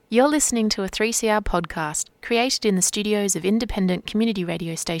You're listening to a 3CR podcast created in the studios of independent community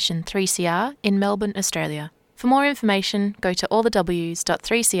radio station 3CR in Melbourne, Australia. For more information, go to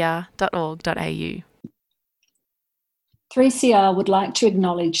allthews.3cr.org.au. 3CR would like to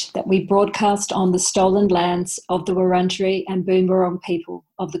acknowledge that we broadcast on the stolen lands of the Wurundjeri and Boonwurrung people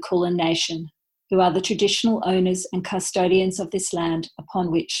of the Kulin Nation, who are the traditional owners and custodians of this land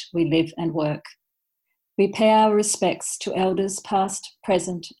upon which we live and work. We pay our respects to elders past,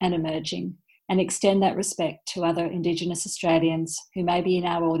 present and emerging, and extend that respect to other Indigenous Australians who may be in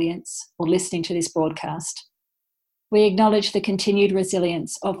our audience or listening to this broadcast. We acknowledge the continued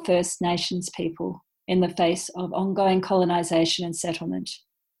resilience of First Nations people in the face of ongoing colonisation and settlement,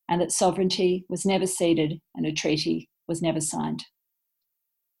 and that sovereignty was never ceded and a treaty was never signed.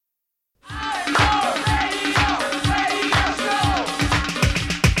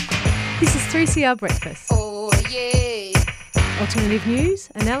 This is 3CR Breakfast. Oh, yeah. Alternative news,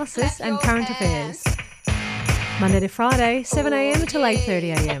 analysis and current affairs. Monday to Friday, 7am till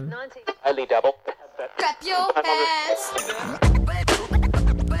 8:30am. Only double. Clap your hands.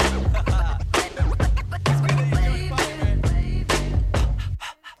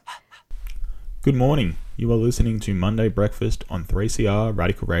 Good morning. You are listening to Monday Breakfast on 3CR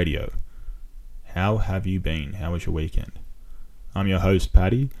Radical Radio. How have you been? How was your weekend? I'm your host,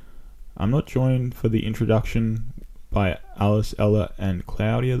 Paddy. I'm not joined for the introduction by Alice, Ella and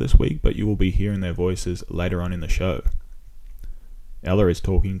Claudia this week, but you will be hearing their voices later on in the show. Ella is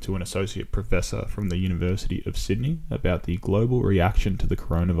talking to an associate professor from the University of Sydney about the global reaction to the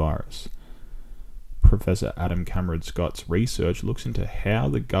coronavirus. Professor Adam Cameron Scott's research looks into how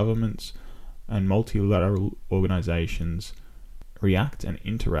the governments and multilateral organisations react and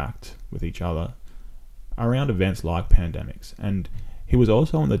interact with each other around events like pandemics, and he was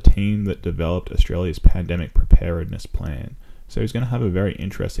also on the team that developed Australia's pandemic preparedness plan, so he's going to have a very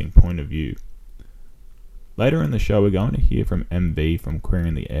interesting point of view. Later in the show, we're going to hear from MV from Queer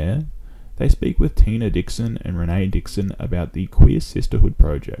in the Air. They speak with Tina Dixon and Renee Dixon about the Queer Sisterhood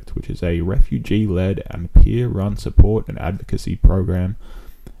Project, which is a refugee-led and peer-run support and advocacy program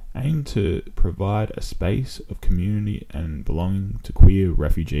aimed to provide a space of community and belonging to queer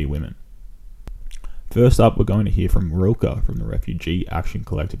refugee women. First up, we're going to hear from Rilke from the Refugee Action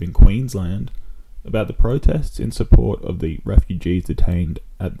Collective in Queensland about the protests in support of the refugees detained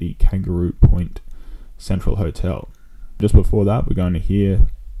at the Kangaroo Point Central Hotel. Just before that, we're going to hear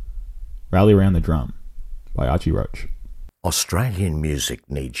Rally Around the Drum by Archie Roach. Australian music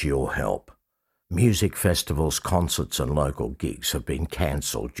needs your help. Music festivals, concerts and local gigs have been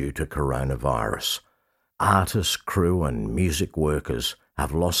cancelled due to coronavirus. Artists, crew and music workers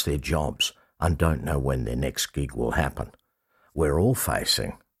have lost their jobs and don't know when their next gig will happen. We're all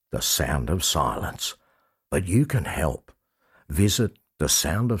facing the sound of silence, but you can help. Visit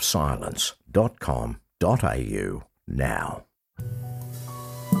thesoundofsilence.com.au now.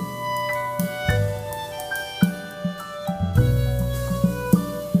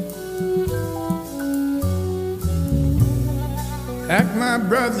 Like my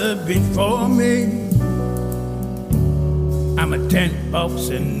brother before me, I'm a tent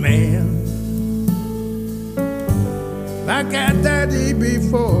boxing man. Like our daddy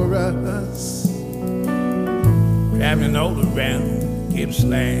before us, traveling all around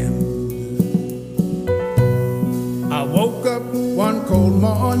Gippsland. I woke up one cold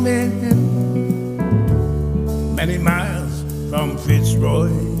morning, many miles from Fitzroy,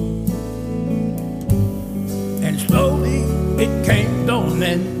 and slowly it came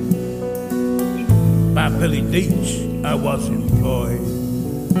dawning, by Billy Deitch I was employed.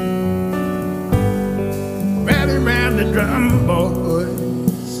 Rally round the drum,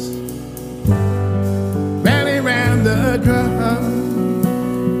 boys. Rally round the drum.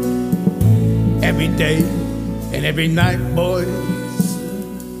 Every day and every night, boys.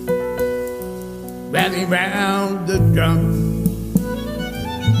 Rally round the drum.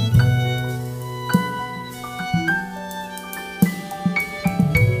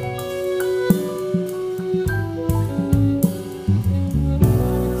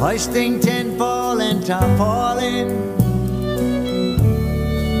 Hoisting tinfoil and tarpaulin,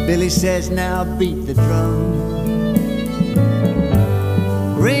 Billy says now beat the drum.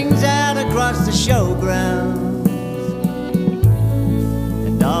 Rings out across the showgrounds,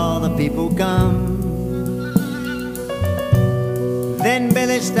 and all the people come. Then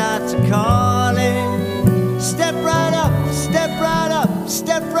Billy starts a-calling, step right up, step right up,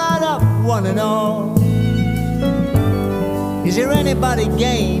 step right up, one and all. Is there anybody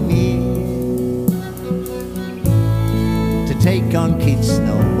game here to take on Keith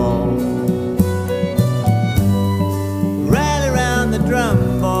Snowball? Rally round the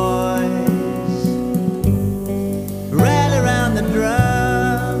drum, boy.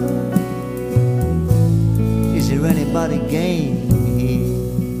 game here.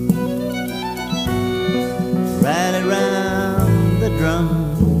 Rally round the drum.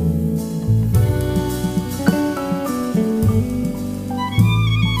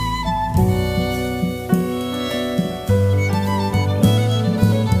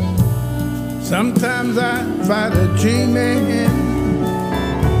 Sometimes I fight a G-man.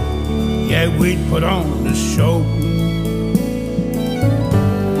 Yeah, we'd put on the show.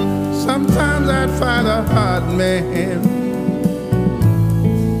 Sometimes I'd fight a hard man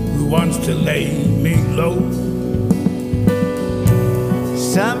who wants to lay me low.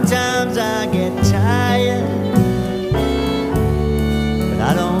 Sometimes I get tired, but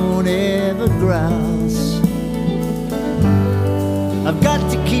I don't ever grouse. I've got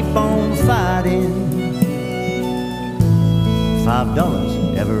to keep on fighting.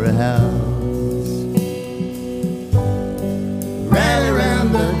 $5 every house. Rally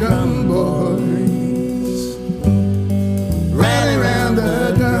round the drum, boys. Rally round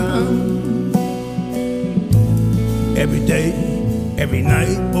the drum. Every day, every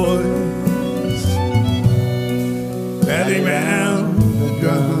night, boys. Rally round the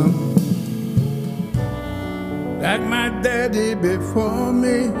drum. Like my daddy before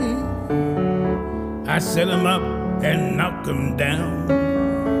me, I set him up and knock him down.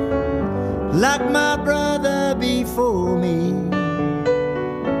 Like my brother before me,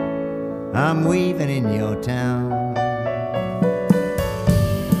 I'm weaving in your town.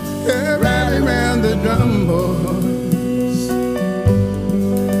 Yeah, rally round the drum, boys.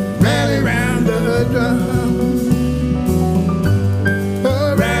 Rally round the drum.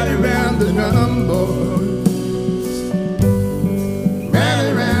 Oh, rally round the drum, boys.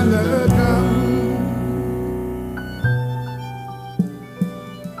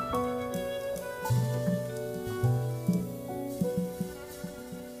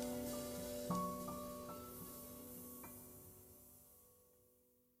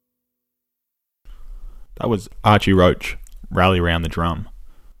 That was Archie Roach, Rally Round the Drum.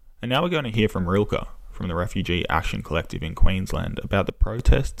 And now we're going to hear from Rilke, from the Refugee Action Collective in Queensland, about the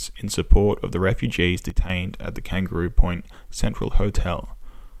protests in support of the refugees detained at the Kangaroo Point Central Hotel.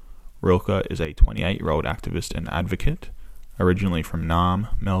 Rilke is a 28-year-old activist and advocate, originally from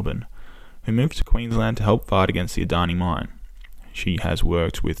Naarm, Melbourne, who moved to Queensland to help fight against the Adani mine. She has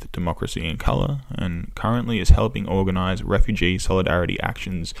worked with Democracy in Colour and currently is helping organise refugee solidarity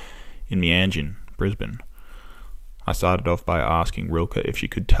actions in Meanjin, Brisbane. I started off by asking Rilke if she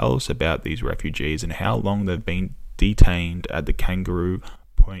could tell us about these refugees and how long they've been detained at the Kangaroo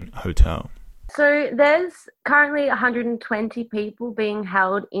Point Hotel. So there's currently 120 people being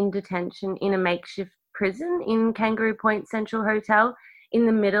held in detention in a makeshift prison in Kangaroo Point Central Hotel in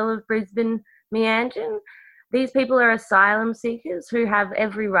the middle of Brisbane, Meanjin. These people are asylum seekers who have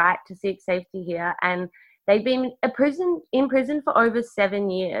every right to seek safety here, and they've been in prison for over 7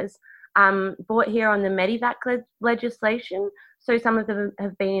 years. Brought here on the Medivac legislation. So some of them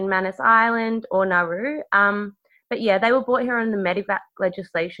have been in Manus Island or Nauru. But yeah, they were brought here on the Medivac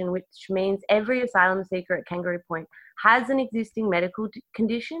legislation, which means every asylum seeker at Kangaroo Point has an existing medical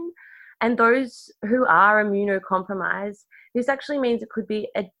condition. And those who are immunocompromised, this actually means it could be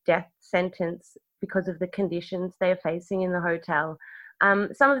a death sentence because of the conditions they are facing in the hotel.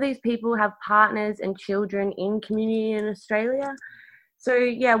 Some of these people have partners and children in community in Australia. So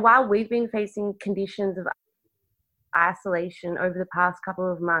yeah, while we've been facing conditions of isolation over the past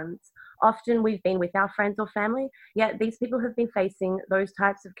couple of months, often we've been with our friends or family, yet these people have been facing those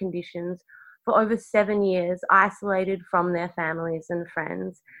types of conditions for over 7 years, isolated from their families and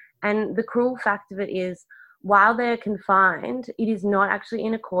friends. And the cruel fact of it is, while they're confined, it is not actually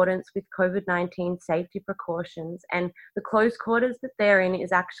in accordance with COVID-19 safety precautions, and the close quarters that they're in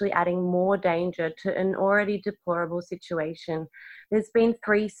is actually adding more danger to an already deplorable situation. There's been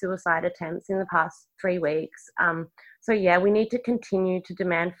 3 suicide attempts in the past 3 weeks. So yeah, we need to continue to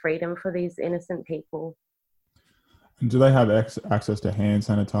demand freedom for these innocent people. And do they have access to hand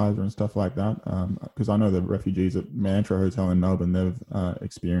sanitizer and stuff like that? Because I know the refugees at Mantra Hotel in Melbourne, they've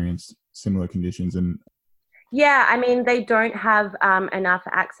experienced similar conditions. And yeah, I mean, they don't have enough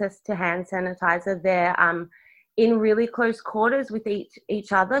access to hand sanitizer. They're in really close quarters with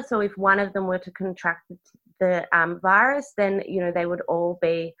each other. So if one of them were to contract the virus, then, you know, they would all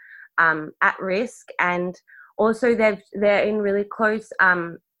be at risk. And also they're in really close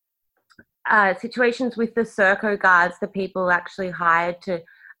situations with the Serco guards, the people actually hired to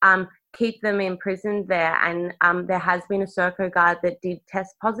keep them imprisoned there. And there has been a Serco guard that did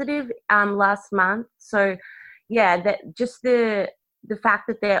test positive last month. So yeah, that just the fact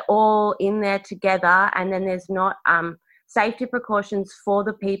that they're all in there together, and then there's not safety precautions for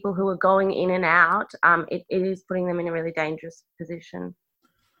the people who are going in and out, it is putting them in a really dangerous position.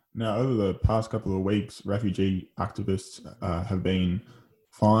 Now, over the past couple of weeks, refugee activists have been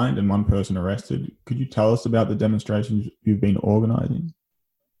fined and one person arrested. Could you tell us about the demonstrations you've been organising?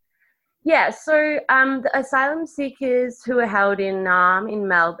 Yeah, so the asylum seekers who were held in Naarm in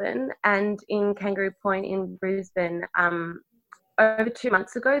Melbourne and in Kangaroo Point in Brisbane, over 2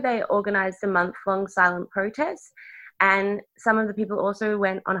 months ago, they organised a month-long silent protest, and some of the people also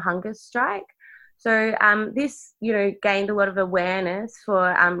went on hunger strike. So this, gained a lot of awareness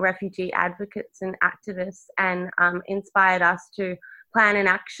for refugee advocates and activists, and inspired us to plan an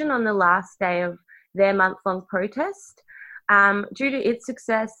action on the last day of their month-long protest. Due to its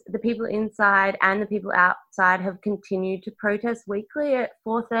success, the people inside and the people outside have continued to protest weekly at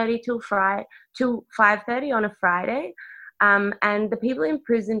 4:30 till 5:30 on a Friday. And the people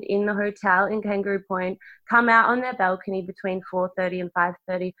imprisoned in the hotel in Kangaroo Point come out on their balcony between 4:30 and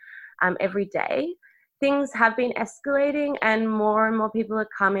 5:30 every day. Things have been escalating and more people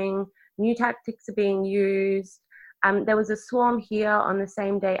are coming. New tactics are being used. There was a swarm here on the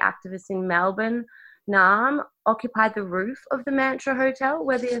same day. Activists in Melbourne, Naarm, occupied the roof of the Mantra Hotel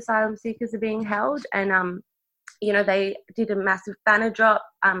where the asylum seekers are being held. And, they did a massive banner drop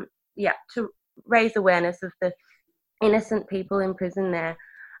to raise awareness of the innocent people in prison there.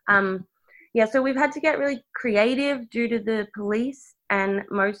 So we've had to get really creative due to the police, and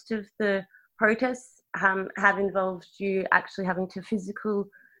most of the protests have involved you actually having to physical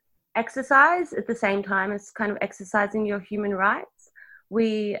exercise at the same time as kind of exercising your human rights.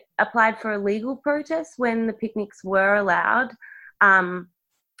 We applied for a legal protest when the picnics were allowed,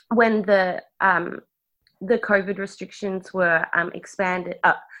 when the COVID restrictions were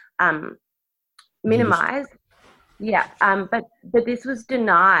minimised. But this was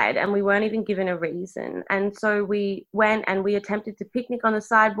denied, and we weren't even given a reason. And so we went and we attempted to picnic on the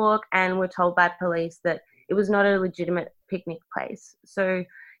sidewalk, and were told by police that it was not a legitimate picnic place. So,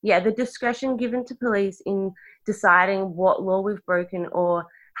 the discretion given to police in deciding what law we've broken or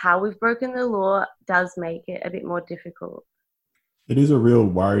how we've broken the law does make it a bit more difficult. It is a real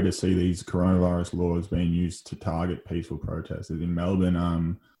worry to see these coronavirus laws being used to target peaceful protesters. In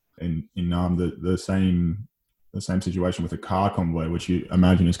Melbourne, in Naarm, the same situation with a car convoy, which you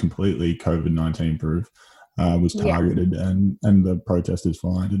imagine is completely COVID-19 proof, was targeted, and the protesters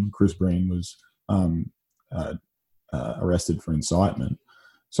fined, and Chris Breen was arrested for incitement.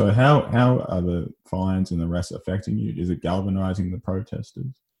 So how are the fines and the rest affecting you? Is it galvanising the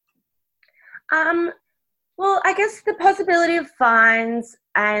protesters? Well, I guess the possibility of fines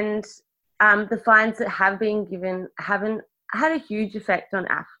and the fines that have been given haven't had a huge effect on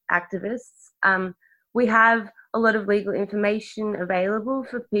activists. We have a lot of legal information available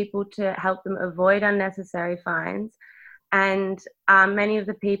for people to help them avoid unnecessary fines. And many of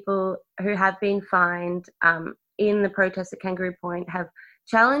the people who have been fined in the protests at Kangaroo Point have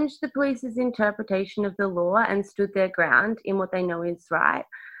challenged the police's interpretation of the law and stood their ground in what they know is right.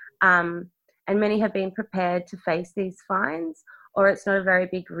 And many have been prepared to face these fines, or it's not a very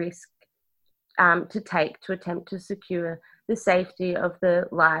big risk to take to attempt to secure the safety of the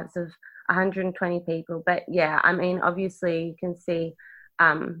lives of 120 people. But obviously you can see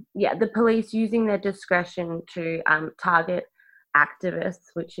the police using their discretion to target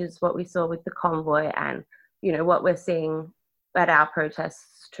activists, which is what we saw with the convoy, and what we're seeing at our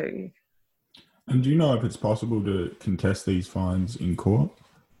protests too. And do you know if it's possible to contest these fines in court?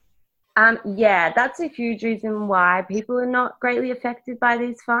 That's a huge reason why people are not greatly affected by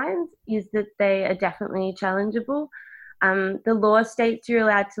these fines, is that they are definitely challengeable. The law states you're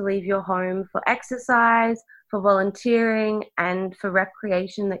allowed to leave your home for exercise, for volunteering, and for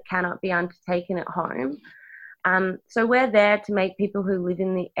recreation that cannot be undertaken at home. So we're there to make people who live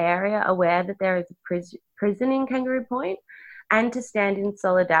in the area aware that there is a prison in Kangaroo Point, and to stand in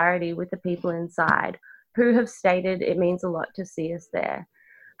solidarity with the people inside who have stated it means a lot to see us there.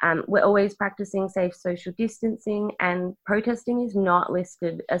 We're always practicing safe social distancing, and protesting is not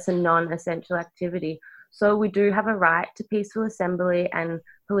listed as a non-essential activity. So we do have a right to peaceful assembly and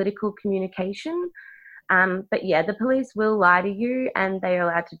political communication. But the police will lie to you, and they are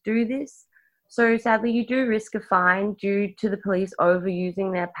allowed to do this. So sadly, you do risk a fine due to the police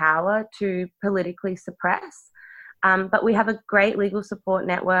overusing their power to politically suppress. But we have a great legal support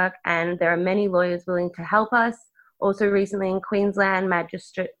network, and there are many lawyers willing to help us. Also recently in Queensland,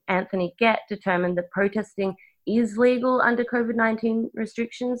 Magistrate Anthony Gett determined that protesting is legal under COVID-19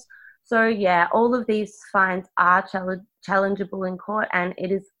 restrictions. So all of these fines are challengeable in court, and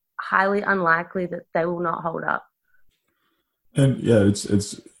it is highly unlikely that they will not hold up. And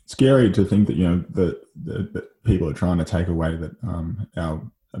it's scary to think that that people are trying to take away that our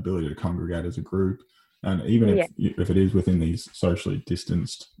ability to congregate as a group, and even if it is within these socially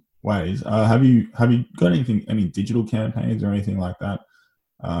distanced ways. Have you got any digital campaigns or anything like that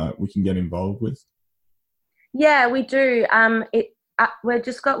we can get involved with? Yeah, we do. We've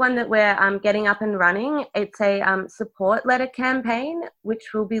just got one that we're getting up and running. It's a support letter campaign,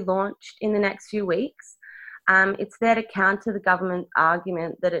 which will be launched in the next few weeks. It's there to counter the government's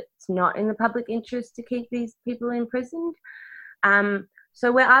argument that it's not in the public interest to keep these people imprisoned. So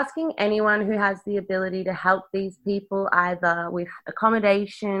we're asking anyone who has the ability to help these people, either with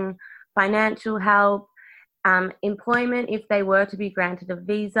accommodation, financial help, employment if they were to be granted a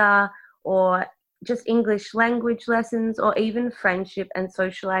visa, or just English language lessons, or even friendship and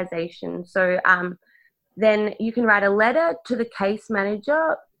socialization. So then you can write a letter to the case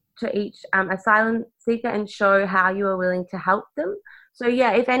manager to each asylum seeker and show how you are willing to help them. So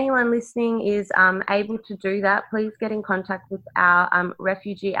yeah, if anyone listening is able to do that, please get in contact with our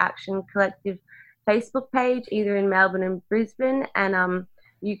Refugee Action Collective Facebook page, either in Melbourne and Brisbane, and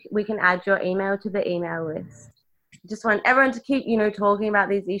we can add your email to the email list. Just want everyone to keep, talking about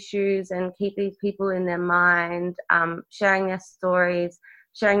these issues and keep these people in their mind, sharing their stories,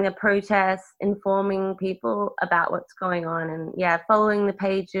 sharing their protests, informing people about what's going on, and following the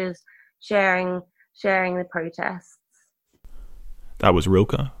pages, sharing the protests. That was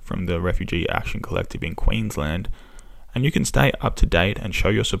Rilke from the Refugee Action Collective in Queensland, and you can stay up to date and show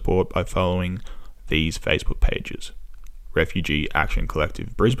your support by following these Facebook pages: Refugee Action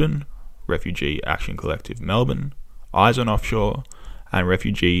Collective Brisbane, Refugee Action Collective Melbourne, Eyes on Offshore, and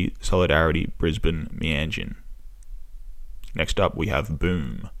Refugee Solidarity Brisbane Meanjin. Next up we have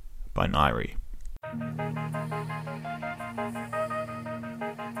Boom by Nairi.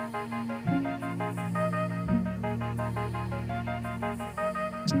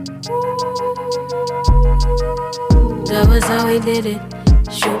 That was how we did it,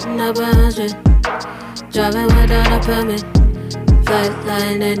 shooting up 100, driving without a permit, flight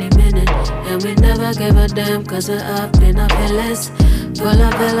line any minute, and we never gave a damn, cause we're up in our pillars, full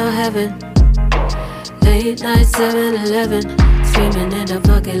of hello heaven, late night 7-Eleven, screaming in the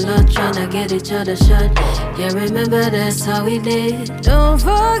parking lot, trying to get each other shot. Yeah, remember that's how we did. Don't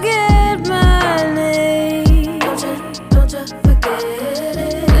forget my name, don't you forget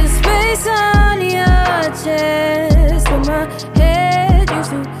it. The space on your chest, where my head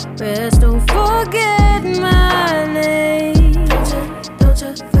used to rest. Don't forget my name, don't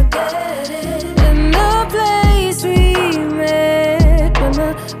you forget it. In the place we met, when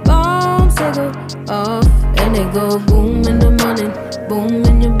the bombs they go off and they go boom in the morning, boom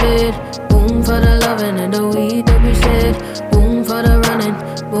in your bed, boom for the loving and the weed that we shared, boom for the running,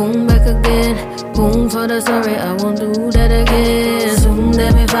 boom back again, boom for the sorry, I won't do that again. Soon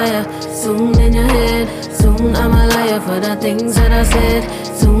there be fire, soon in your head, soon I'm a liar for the things that I said,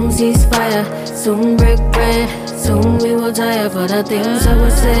 soon cease fire, soon break bread, soon we will tire for the things that were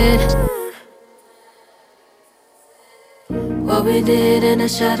said. What we did in the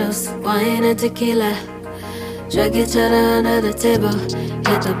shadows, wine and tequila, drag each other under the table,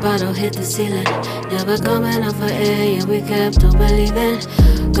 hit the bottle, hit the ceiling, never coming up for air, yeah we kept on believing,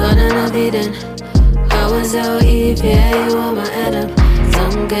 God and a beating. How was your Eve, yeah you were my Adam,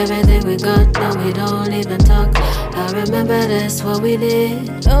 sunk everything we got, now we don't even talk, I remember that's what we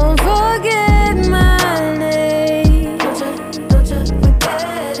did. Don't forget my name, don't you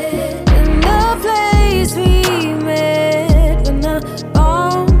forget it. In the place we met, when the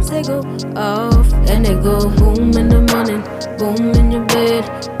bombs they go off and they go boom in the morning, boom in your bed,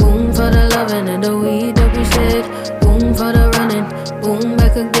 boom for the loving and the weed that we shared, boom for the running, boom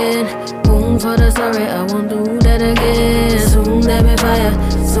back again, boom for the sorry, I won't do that again. Soon there be fire,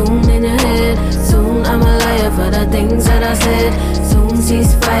 soon in your head, soon I'm a liar for the things that I said, soon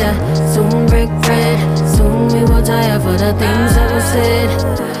cease fire, soon break bread, soon we will tire for the things that were said.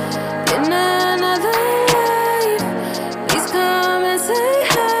 In another life, please come and say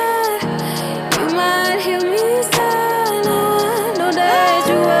hi, you might hear me sigh, I know that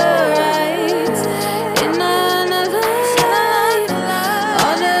you were right. In another life,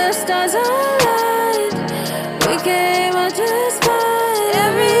 all the stars aligned, we came out just fine,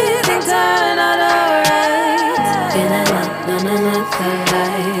 everything turned out alright. In another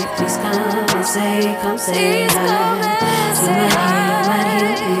life, please come say hi, you might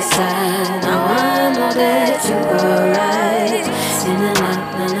hear me sigh, now I know that you were right. In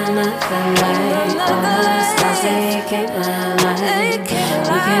another life, all the stars they came alive,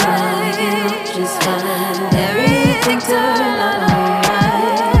 we came out just fine, everything turned out alright,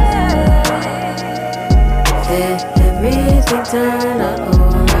 yeah, everything turned out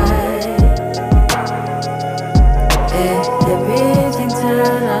alright.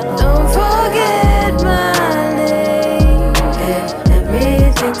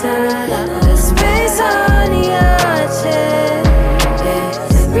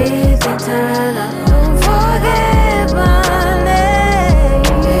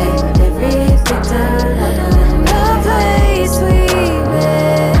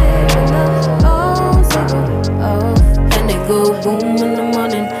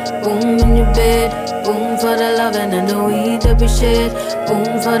 Boom in your bed, boom for the loving and the weed that we shared.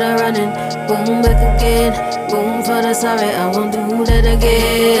 Boom for the running, boom back again. Boom for the sorry, I won't do that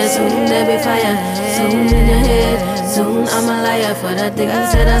again. Soon there be fire, soon in your head. Soon I'm a liar for the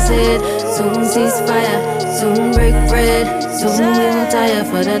things that I said. Soon cease fire, soon break bread. Soon we will tire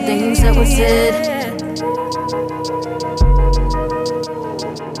for the things that were said.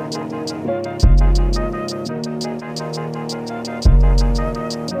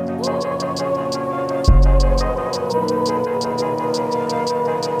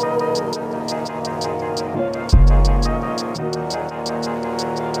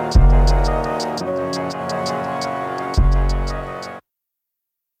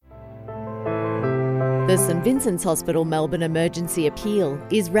 The St Vincent's Hospital Melbourne Emergency Appeal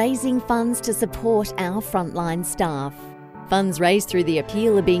is raising funds to support our frontline staff. Funds raised through the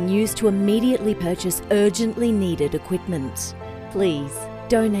appeal are being used to immediately purchase urgently needed equipment. Please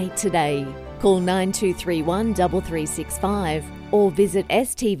donate today. Call 9231 3365 or visit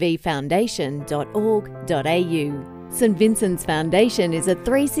stvfoundation.org.au. St Vincent's Foundation is a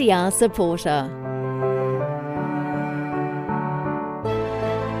 3CR supporter.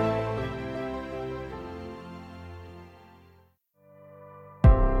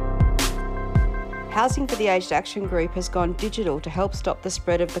 Housing for the Aged Action Group has gone digital to help stop the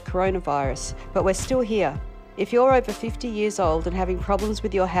spread of the coronavirus, but we're still here. If you're over 50 years old and having problems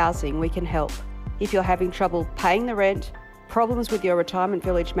with your housing, we can help. If you're having trouble paying the rent, problems with your retirement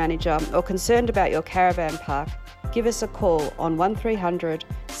village manager, or concerned about your caravan park, give us a call on 1300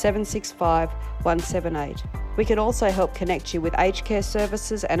 765 178. We can also help connect you with aged care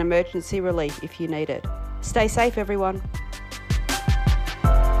services and emergency relief if you need it. Stay safe, everyone.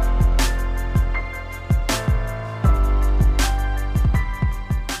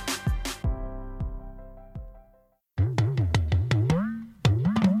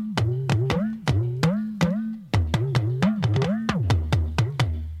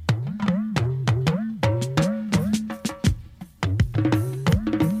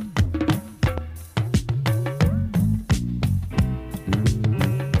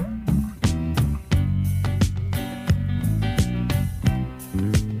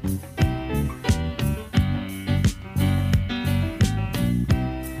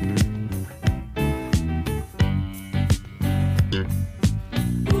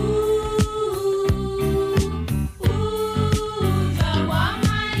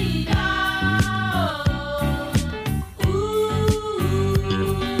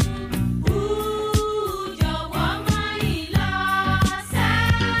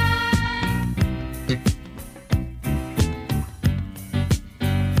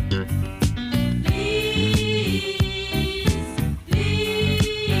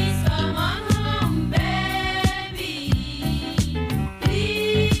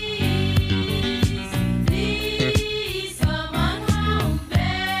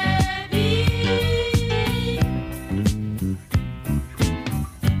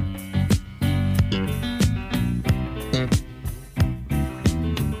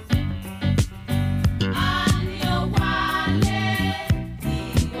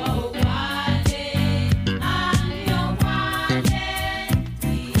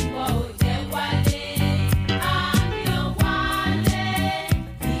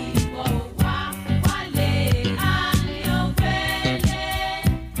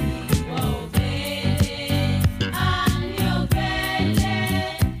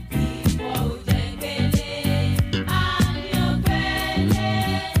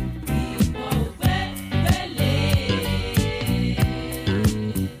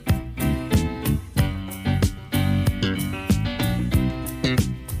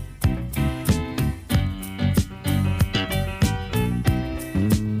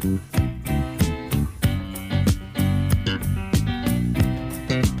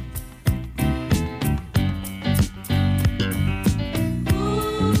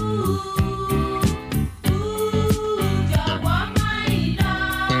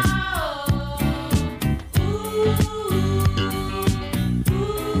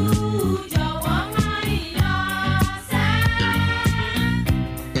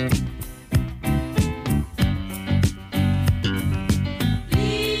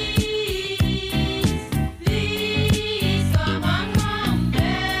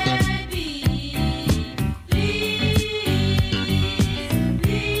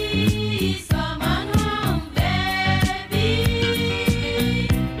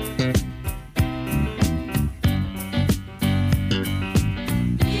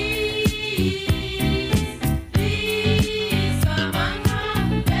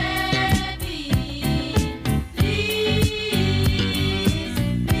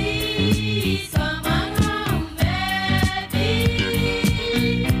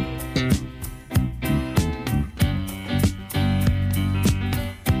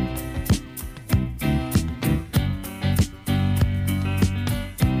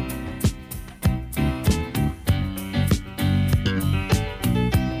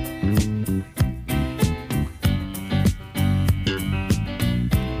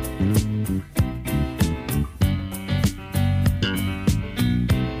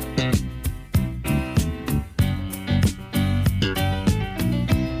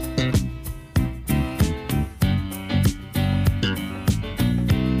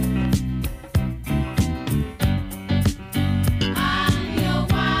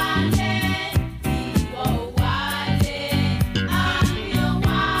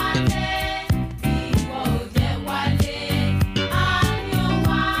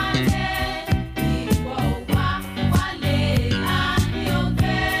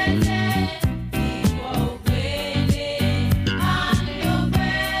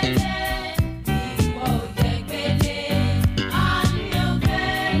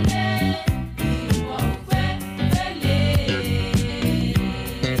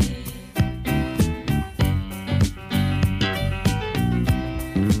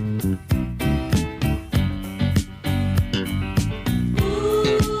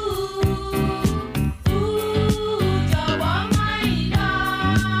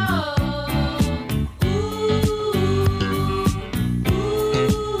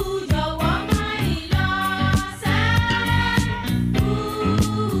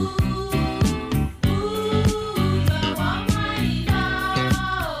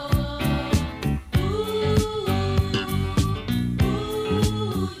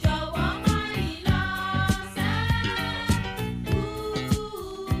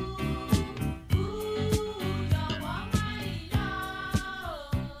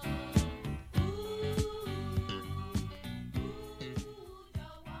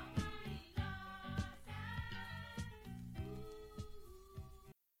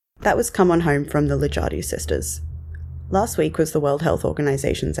 That was Come On Home from the Lijadu Sisters. Last week was the World Health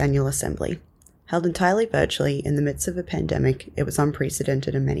Organization's annual assembly. Held entirely virtually in the midst of a pandemic, it was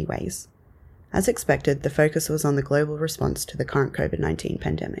unprecedented in many ways. As expected, the focus was on the global response to the current COVID-19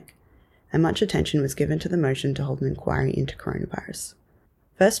 pandemic, and much attention was given to the motion to hold an inquiry into coronavirus.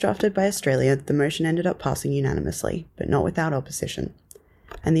 First drafted by Australia, the motion ended up passing unanimously, but not without opposition,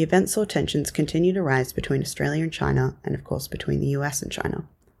 and the event saw tensions continue to rise between Australia and China, and of course between the US and China.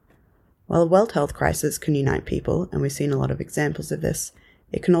 While a world health crisis can unite people, and we've seen a lot of examples of this,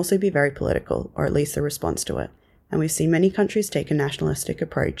 it can also be very political, or at least the response to it, and we've seen many countries take a nationalistic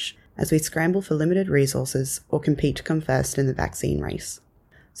approach as we scramble for limited resources or compete to come first in the vaccine race.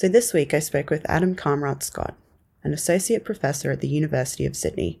 So this week I spoke with Adam Kamrat-Scott, an associate professor at the University of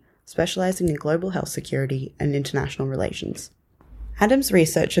Sydney, specialising in global health security and international relations. Adam's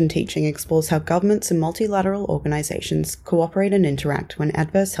research and teaching explores how governments and multilateral organisations cooperate and interact when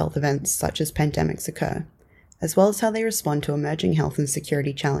adverse health events such as pandemics occur, as well as how they respond to emerging health and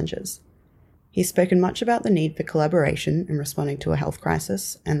security challenges. He's spoken much about the need for collaboration in responding to a health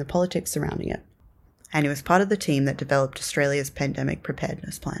crisis and the politics surrounding it, and he was part of the team that developed Australia's pandemic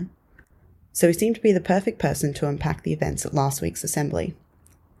preparedness plan. So he seemed to be the perfect person to unpack the events at last week's assembly.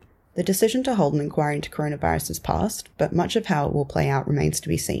 The decision to hold an inquiry into coronavirus has passed, but much of how it will play out remains to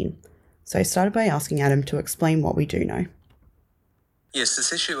be seen. So I started by asking Adam to explain what we do know. Yes,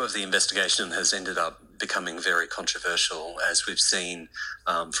 this issue of the investigation has ended up becoming very controversial, as we've seen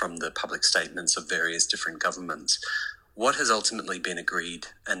from the public statements of various different governments. What has ultimately been agreed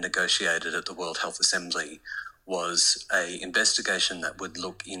and negotiated at the World Health Assembly was an investigation that would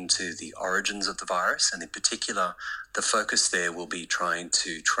look into the origins of the virus, and in particular, the focus there will be trying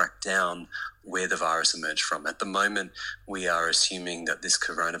to track down where the virus emerged from. At the moment, we are assuming that this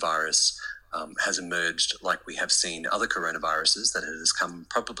coronavirus has emerged like we have seen other coronaviruses, that it has come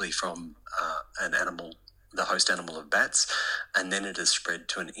probably from an animal, the host animal of bats, and then it has spread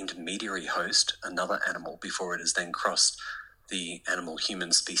to an intermediary host, another animal, before it has then crossed the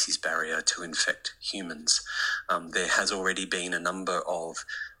animal-human species barrier to infect humans. There has already been a number of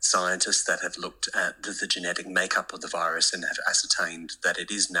scientists that have looked at the genetic makeup of the virus and have ascertained that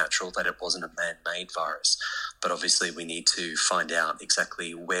it is natural, that it wasn't a man-made virus. But obviously we need to find out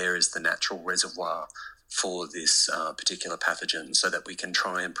exactly where is the natural reservoir for this particular pathogen so that we can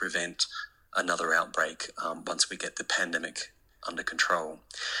try and prevent another outbreak once we get the pandemic under control.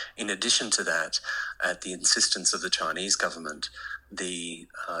 In addition to that, at the insistence of the Chinese government, the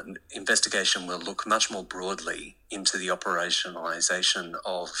investigation will look much more broadly into the operationalisation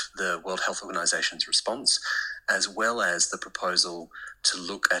of the World Health Organization's response, as well as the proposal to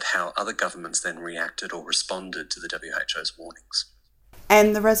look at how other governments then reacted or responded to the WHO's warnings.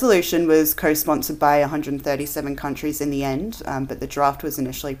 And the resolution was co-sponsored by 137 countries in the end, but the draft was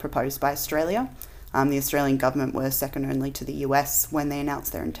initially proposed by Australia. The Australian government were second only to the US when they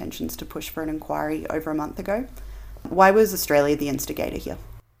announced their intentions to push for an inquiry over a month ago. Why was Australia the instigator here?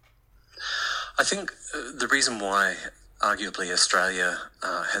 I think the reason why arguably Australia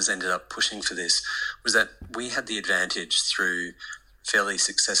has ended up pushing for this was that we had the advantage through fairly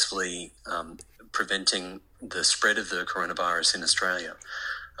successfully preventing the spread of the coronavirus in Australia,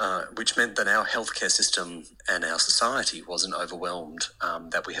 which meant that our healthcare system and our society wasn't overwhelmed,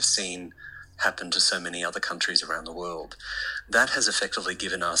 that we have seen happen to so many other countries around the world. That has effectively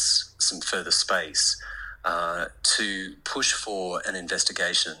given us some further space to push for an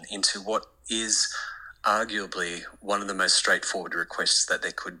investigation into what is arguably one of the most straightforward requests that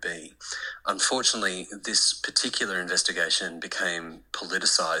there could be. Unfortunately, this particular investigation became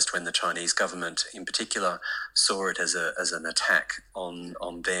politicised when the Chinese government in particular saw it as an attack on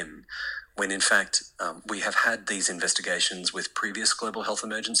them, when in fact we have had these investigations with previous global health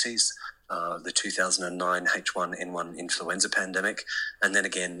emergencies, the 2009 H1N1 influenza pandemic, and then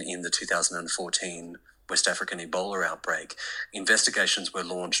again in the 2014 West African Ebola outbreak. Investigations were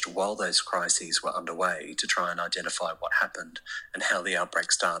launched while those crises were underway to try and identify what happened and how the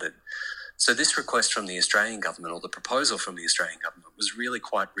outbreak started. So this request from the Australian government, or the proposal from the Australian government, was really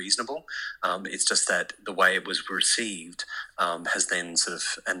quite reasonable. It's just that the way it was received has then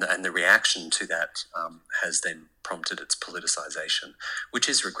and the reaction to that has then prompted its politicisation, which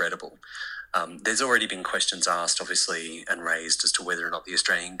is regrettable. There's already been questions asked, obviously, and raised as to whether or not the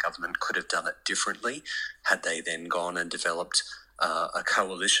Australian government could have done it differently had they then gone and developed a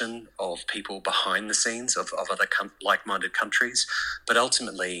coalition of people behind the scenes of other like-minded countries. But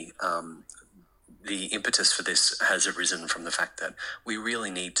ultimately, the impetus for this has arisen from the fact that we really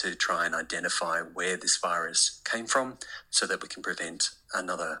need to try and identify where this virus came from so that we can prevent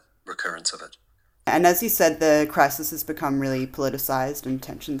another recurrence of it. And as you said, the crisis has become really politicised and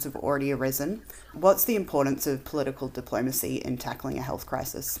tensions have already arisen. What's the importance of political diplomacy in tackling a health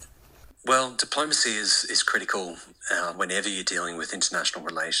crisis? Well, diplomacy is critical whenever you're dealing with international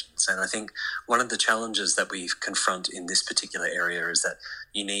relations. And I think one of the challenges that we confront in this particular area is that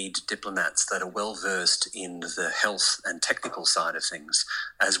you need diplomats that are well-versed in the health and technical side of things,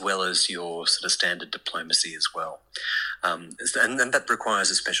 as well as your sort of standard diplomacy as well. And that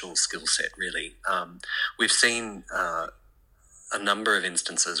requires a special skill set, really. We've seen a number of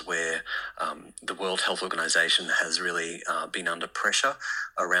instances where the World Health Organization has really been under pressure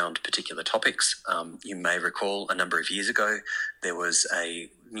around particular topics. You may recall a number of years ago, there was a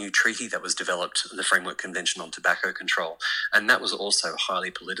new treaty that was developed, the Framework Convention on Tobacco Control, and that was also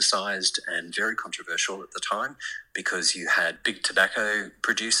highly politicised and very controversial at the time because you had big tobacco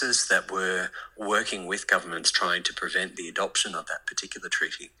producers that were working with governments trying to prevent the adoption of that particular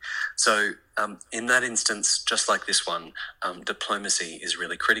treaty. So in that instance, just like this one, diplomacy is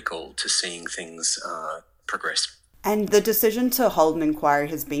really critical to seeing things progress. And the decision to hold an inquiry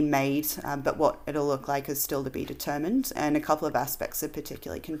has been made, but what it'll look like is still to be determined. And a couple of aspects are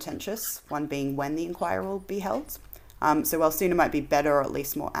particularly contentious, one being when the inquiry will be held. So while sooner might be better or at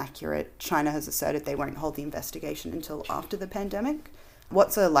least more accurate, China has asserted they won't hold the investigation until after the pandemic.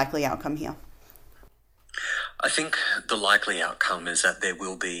 What's a likely outcome here? I think the likely outcome is that there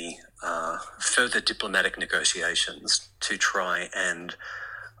will be further diplomatic negotiations to try and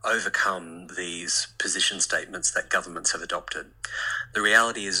overcome these position statements that governments have adopted. The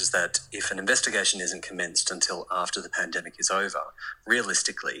reality is that if an investigation isn't commenced until after the pandemic is over,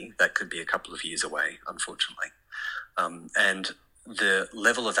 realistically, that could be a couple of years away, unfortunately. And the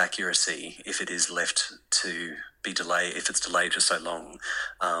level of accuracy, if it is left to be delayed, if it's delayed for so long,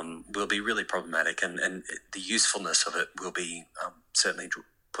 will be really problematic, and the usefulness of it will be certainly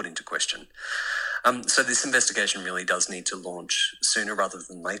put into question. So this investigation really does need to launch sooner rather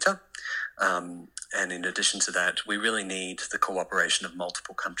than later. And in addition to that, we really need the cooperation of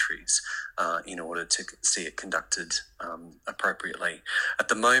multiple countries in order to see it conducted appropriately. At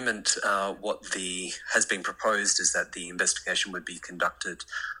the moment, what has been proposed is that the investigation would be conducted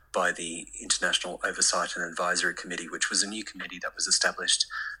by the International Oversight and Advisory Committee, which was a new committee that was established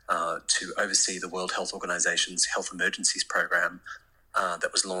to oversee the World Health Organization's Health Emergencies Program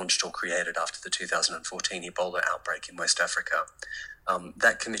that was launched or created after the 2014 Ebola outbreak in West Africa.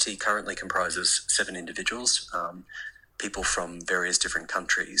 That committee currently comprises 7 individuals, people from various different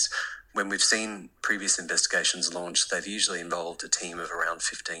countries. When we've seen previous investigations launched, they've usually involved a team of around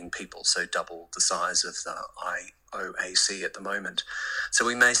 15 people, so double the size of the IOAC at the moment. So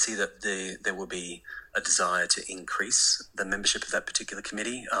we may see that there will be a desire to increase the membership of that particular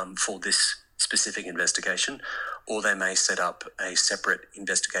committee for this specific investigation, or they may set up a separate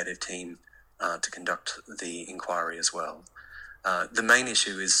investigative team to conduct the inquiry as well. The main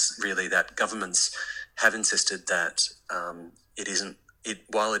issue is really that governments have insisted that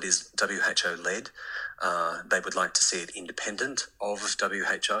while it is WHO-led, they would like to see it independent of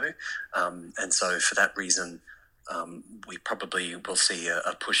WHO. And so for that reason, we probably will see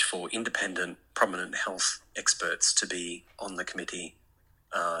a push for independent, prominent health experts to be on the committee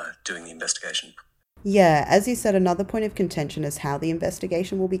doing the investigation. Yeah, as you said, another point of contention is how the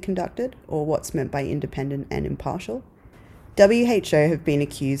investigation will be conducted, or what's meant by independent and impartial. WHO have been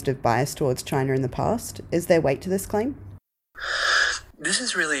accused of bias towards China in the past. Is there weight to this claim? This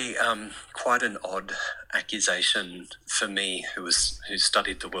is really quite an odd accusation for me, who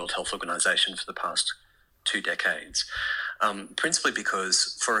studied the World Health Organization for the past 2 decades. Principally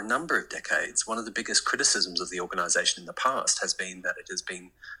because for a number of decades, one of the biggest criticisms of the organisation in the past has been that it has been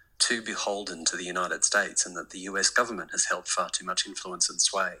too beholden to the United States and that the US government has held far too much influence and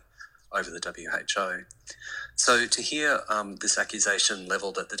sway over the WHO. So to hear this accusation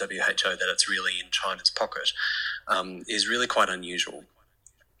levelled at the WHO that it's really in China's pocket is really quite unusual.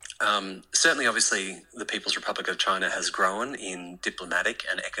 Certainly, obviously, the People's Republic of China has grown in diplomatic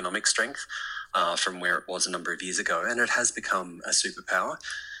and economic strength from where it was a number of years ago, and it has become a superpower.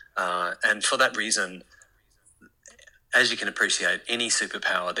 And for that reason, as you can appreciate, any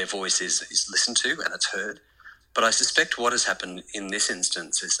superpower, their voice is listened to and it's heard. But I suspect what has happened in this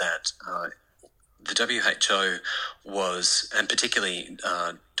instance is that the WHO was, and particularly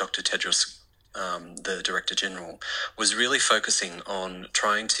Dr. Tedros, the Director General, was really focusing on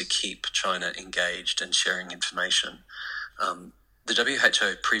trying to keep China engaged and sharing information. The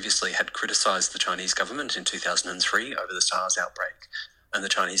WHO previously had criticised the Chinese government in 2003 over the SARS outbreak and the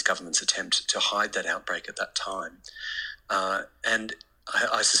Chinese government's attempt to hide that outbreak at that time. And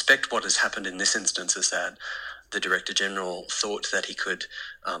I suspect what has happened in this instance is that the Director General thought that he could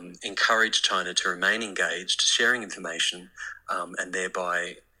encourage China to remain engaged, sharing information, and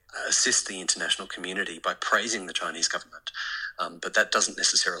thereby assist the international community by praising the Chinese government. But that doesn't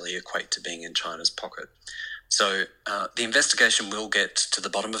necessarily equate to being in China's pocket. So the investigation will get to the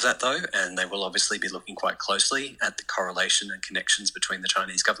bottom of that, though, and they will obviously be looking quite closely at the correlation and connections between the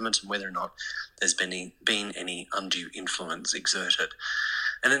Chinese government and whether or not there's been any undue influence exerted.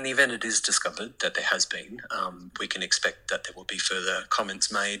 And in the event it is discovered that there has been, we can expect that there will be further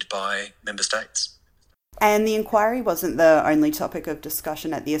comments made by member states. And the inquiry wasn't the only topic of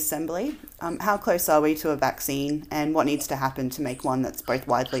discussion at the Assembly. How close are we to a vaccine, and what needs to happen to make one that's both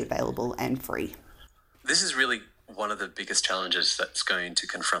widely available and free? This is really one of the biggest challenges that's going to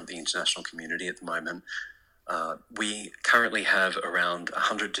confront the international community at the moment. We currently have around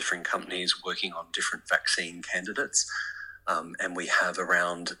 100 different companies working on different vaccine candidates, and we have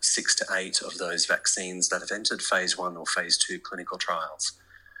around 6 to 8 of those vaccines that have entered phase 1 or phase 2 clinical trials.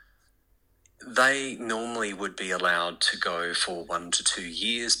 They normally would be allowed to go for 1 to 2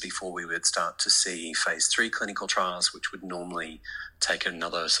 years before we would start to see phase 3 clinical trials, which would normally take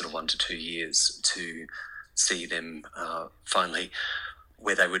another sort of 1 to 2 years to see them finally,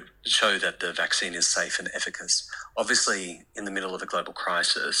 where they would show that the vaccine is safe and efficacious. Obviously, in the middle of a global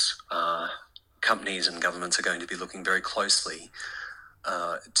crisis, companies and governments are going to be looking very closely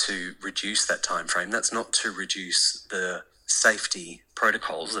to reduce that time frame. That's not to reduce the safety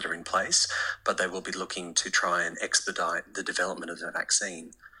protocols that are in place, but they will be looking to try and expedite the development of the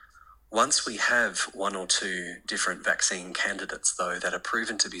vaccine. Once we have 1 or 2 different vaccine candidates, though, that are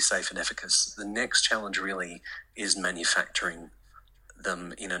proven to be safe and efficacious, the next challenge really is manufacturing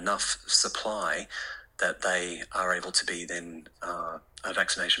them in enough supply that they are able to be then a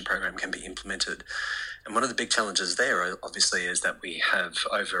vaccination program can be implemented. And one of the big challenges there, obviously, is that we have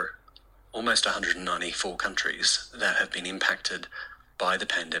over almost 194 countries that have been impacted by the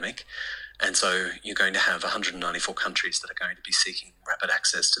pandemic. And so you're going to have 194 countries that are going to be seeking rapid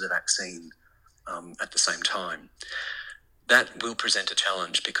access to the vaccine at the same time. That will present a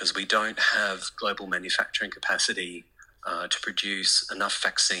challenge because we don't have global manufacturing capacity to produce enough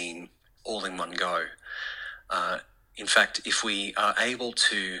vaccine all in one go. In fact, if we are able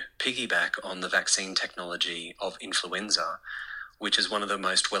to piggyback on the vaccine technology of influenza, which is one of the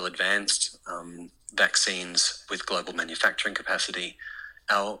most well-advanced vaccines with global manufacturing capacity,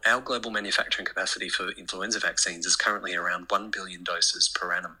 our global manufacturing capacity for influenza vaccines is currently around 1 billion doses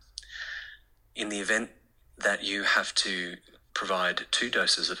per annum. In the event that you have to provide 2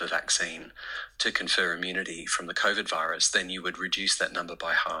 doses of a vaccine to confer immunity from the COVID virus, then you would reduce that number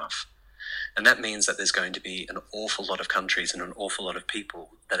by half. And that means that there's going to be an awful lot of countries and an awful lot of people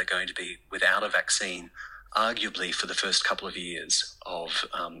that are going to be without a vaccine, arguably for the first couple of years of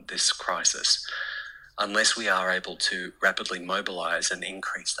this crisis, unless we are able to rapidly mobilise and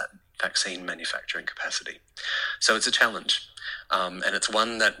increase that vaccine manufacturing capacity. So it's a challenge, and it's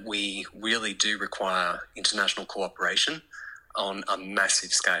one that we really do require international cooperation on a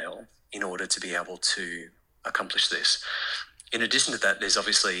massive scale in order to be able to accomplish this. In addition to that, there's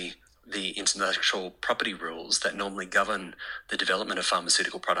obviously the intellectual property rules that normally govern the development of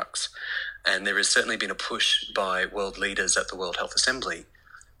pharmaceutical products. And there has certainly been a push by world leaders at the World Health Assembly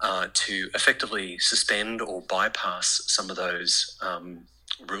to effectively suspend or bypass some of those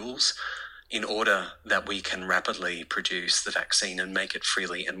rules in order that we can rapidly produce the vaccine and make it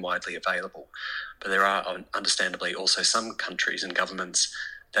freely and widely available. But there are understandably also some countries and governments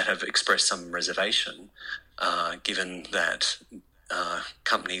that have expressed some reservation, given that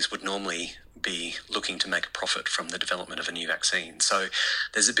companies would normally be looking to make a profit from the development of a new vaccine. So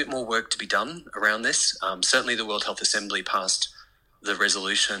there's a bit more work to be done around this. Certainly the World Health Assembly passed the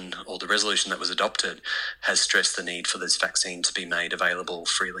resolution, or the resolution that was adopted has stressed the need for this vaccine to be made available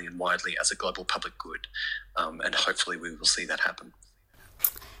freely and widely as a global public good. And hopefully we will see that happen.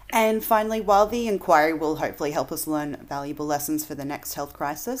 And finally, while the inquiry will hopefully help us learn valuable lessons for the next health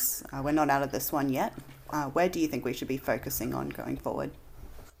crisis, we're not out of this one yet. Where do you think we should be focusing on going forward?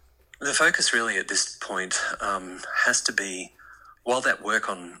 The focus really at this point has to be, while that work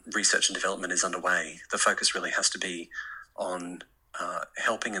on research and development is underway, the focus really has to be on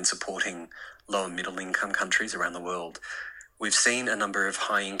helping and supporting low and middle income countries around the world. We've seen a number of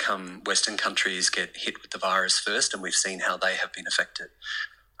high income Western countries get hit with the virus first, and we've seen how they have been affected.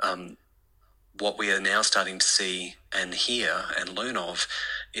 What we are now starting to see and hear and learn of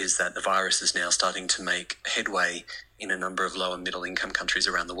is that the virus is now starting to make headway in a number of low and middle income countries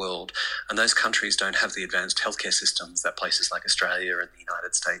around the world. And those countries don't have the advanced healthcare systems that places like Australia and the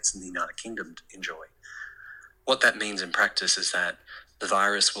United States and the United Kingdom enjoy. What that means in practice is that the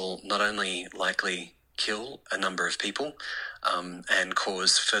virus will not only likely kill a number of people and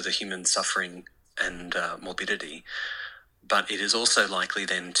cause further human suffering and morbidity. But it is also likely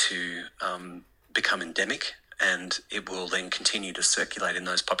then to become endemic, and it will then continue to circulate in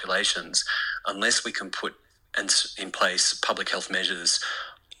those populations unless we can put in place public health measures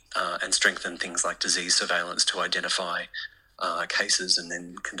and strengthen things like disease surveillance to identify cases and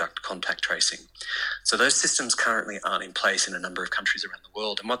then conduct contact tracing. So those systems currently aren't in place in a number of countries around the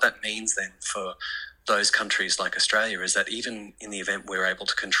world. And what that means then for those countries like Australia is that even in the event we're able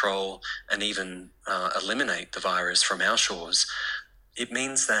to control and even eliminate the virus from our shores, it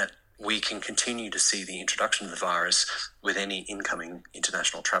means that we can continue to see the introduction of the virus with any incoming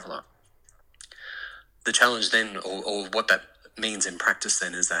international traveller. The challenge then, or what that means in practice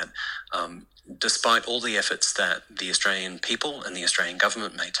then, is that despite all the efforts that the Australian people and the Australian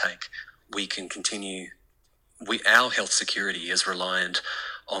government may take, we can continue, our health security is reliant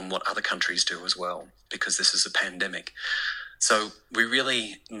on what other countries do as well, because this is a pandemic. So we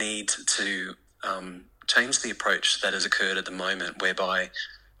really need to change the approach that has occurred at the moment, whereby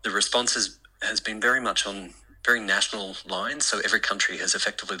the response has been very much on very national lines. So every country has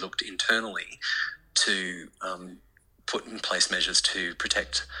effectively looked internally to put in place measures to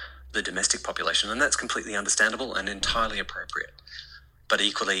protect the domestic population. And that's completely understandable and entirely appropriate. But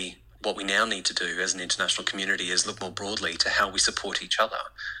equally, what we now need to do as an international community is look more broadly to how we support each other,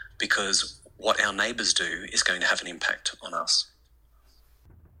 because what our neighbours do is going to have an impact on us.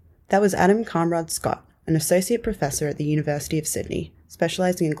 That was Adam Kamrad-Scott, an associate professor at the University of Sydney,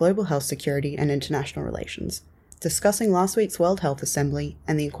 specialising in global health security and international relations, discussing last week's World Health Assembly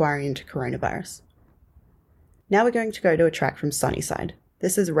and the inquiry into coronavirus. Now we're going to go to a track from Sunnyside.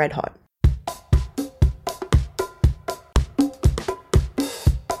 This is Red Hot.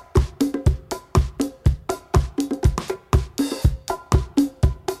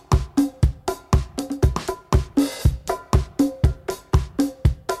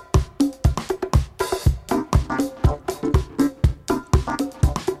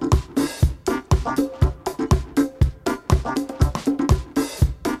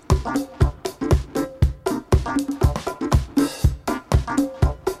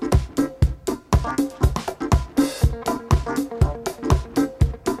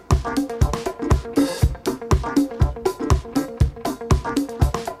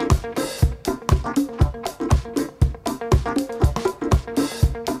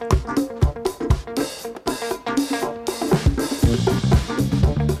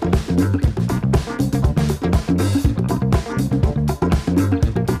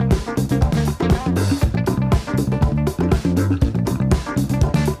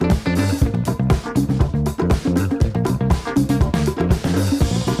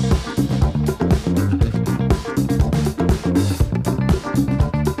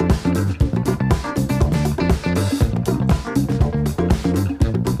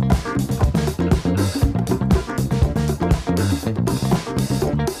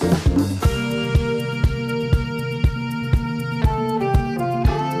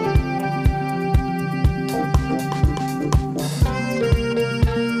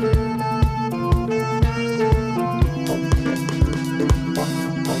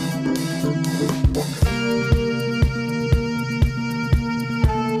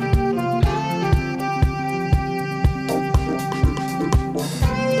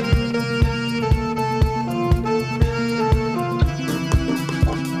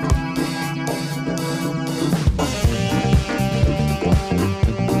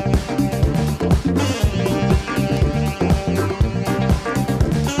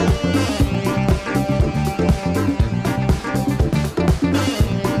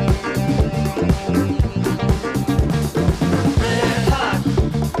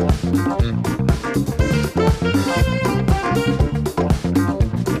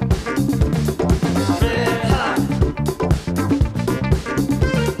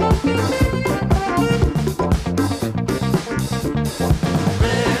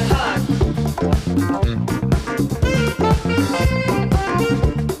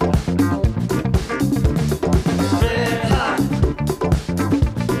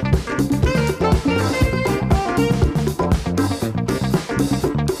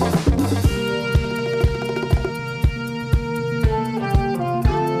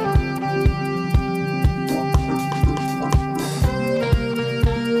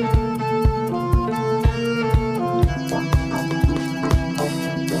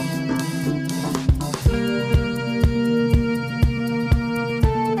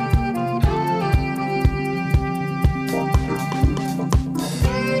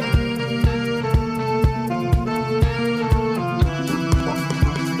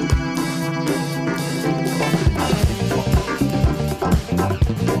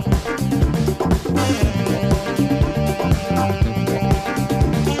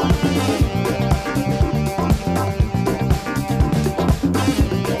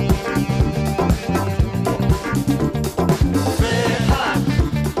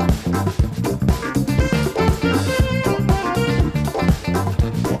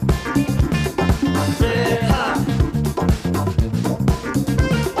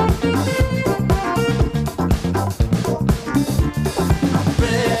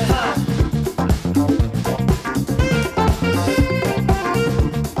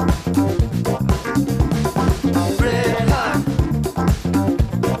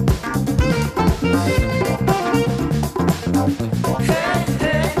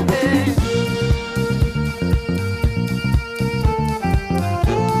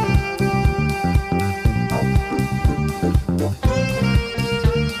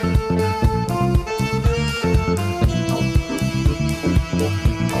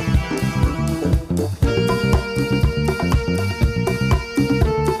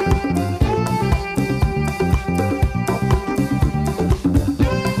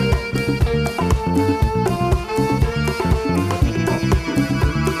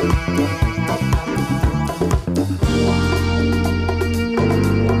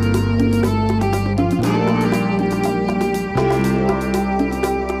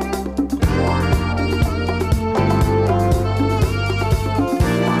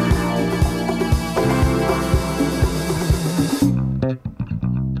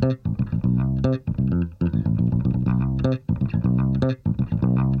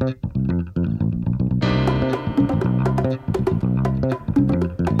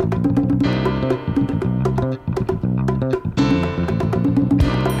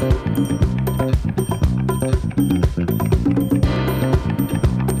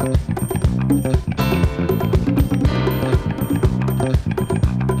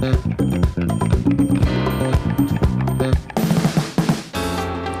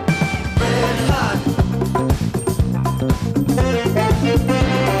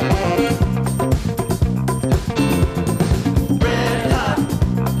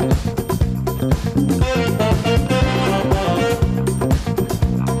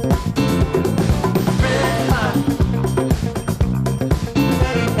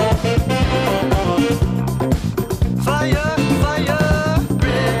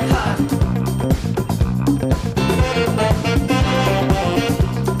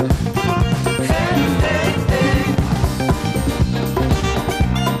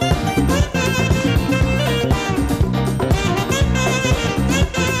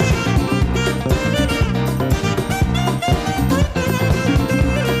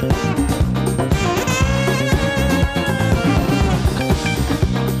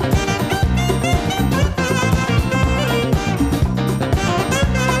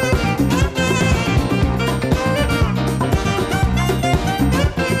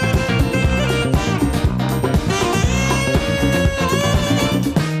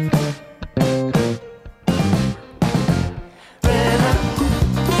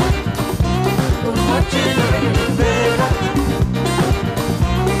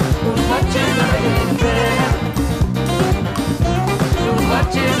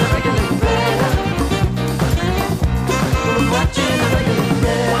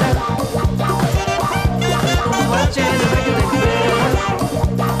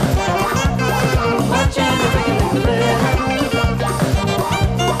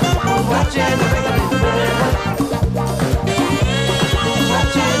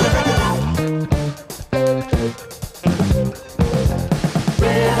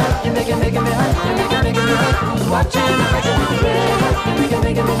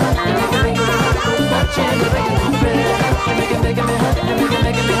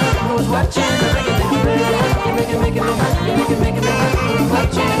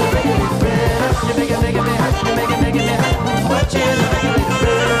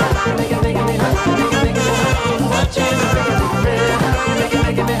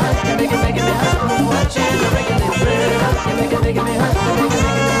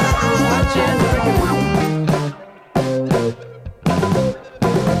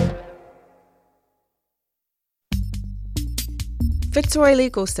 Fitzroy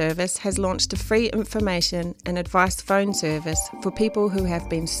Legal Service has launched a free information and advice phone service for people who have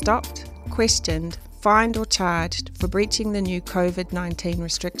been stopped, questioned, fined or charged for breaching the new COVID-19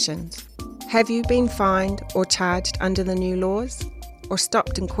 restrictions. Have you been fined or charged under the new laws? Or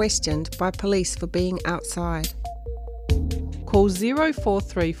stopped and questioned by police for being outside? Call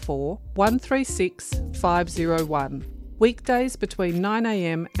 0434 136 501. Weekdays between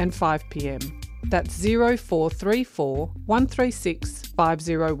 9am and 5pm. That's 0434 136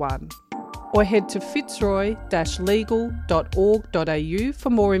 501. Or head to fitzroy-legal.org.au for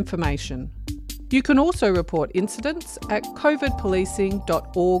more information. You can also report incidents at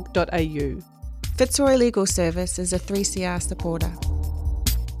covidpolicing.org.au. Fitzroy Legal Service is a 3CR supporter.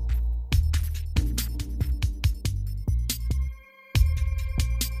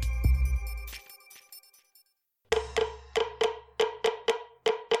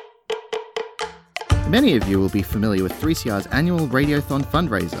 Many of you will be familiar with 3CR's annual Radiothon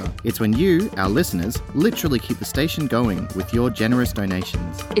fundraiser. It's when you, our listeners, literally keep the station going with your generous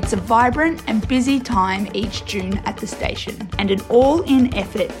donations. It's a vibrant and busy time each June at the station, and an all-in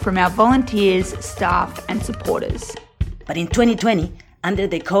effort from our volunteers, staff and supporters. But in 2020, under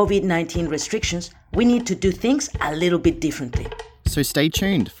the COVID-19 restrictions, we need to do things a little bit differently. So stay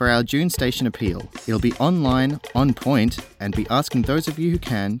tuned for our June station appeal. It'll be online, on point, and be asking those of you who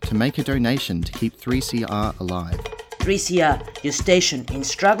can to make a donation to keep 3CR alive. 3CR, your station in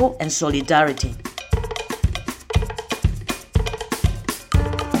struggle and solidarity.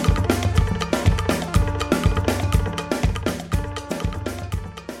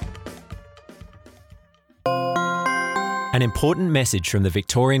 An important message from the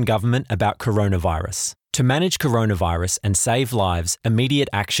Victorian Government about coronavirus. To manage coronavirus and save lives, immediate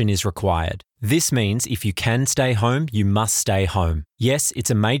action is required. This means if you can stay home, you must stay home. Yes, it's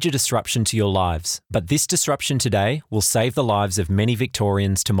a major disruption to your lives, but this disruption today will save the lives of many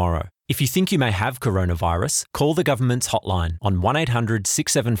Victorians tomorrow. If you think you may have coronavirus, call the government's hotline on 1800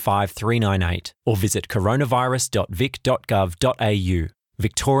 675 398 or visit coronavirus.vic.gov.au.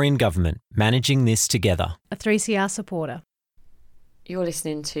 Victorian Government, managing this together. A 3CR supporter. You're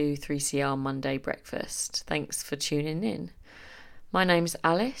listening to 3CR Monday Breakfast. Thanks for tuning in. My name's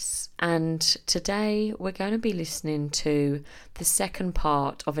Alice, and today we're going to be listening to the second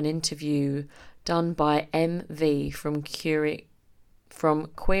part of an interview done by MV from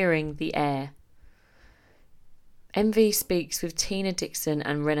Queering the Air. MV speaks with Tina Dixon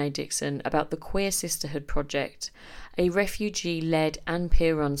and Renee Dixon about the Queer Sisterhood Project, a refugee-led and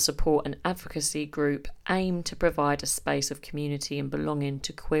peer-run support and advocacy group aimed to provide a space of community and belonging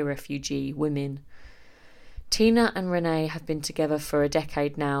to queer refugee women. Tina and Renee have been together for a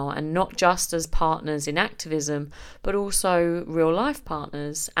decade now, and not just as partners in activism, but also real-life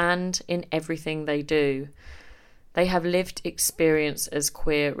partners and in everything they do. They have lived experience as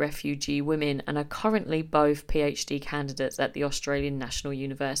queer refugee women and are currently both PhD candidates at the Australian National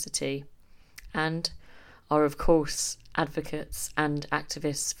University, and are of course advocates and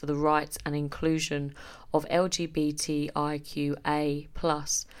activists for the rights and inclusion of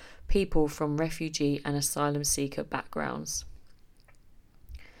LGBTIQA+ people from refugee and asylum seeker backgrounds.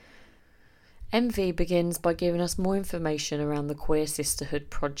 MV begins by giving us more information around the Queer Sisterhood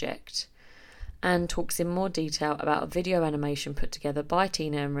Project, and talks in more detail about a video animation put together by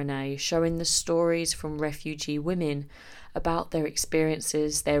Tina and Renee showing the stories from refugee women about their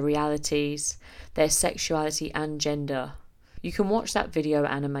experiences, their realities, their sexuality and gender. You can watch that video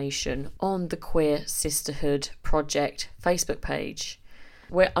animation on the Queer Sisterhood Project Facebook page.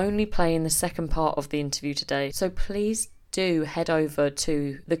 We're only playing the second part of the interview today, so please do head over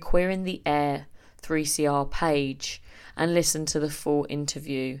to the Queer in the Air 3CR page and listen to the full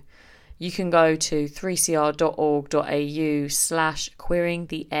interview. You can go to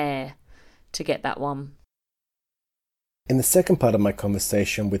 3cr.org.au/queeringtheair to get that one. In the second part of my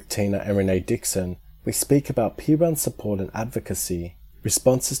conversation with Tina and Renee Dixon, we speak about peer-run support and advocacy,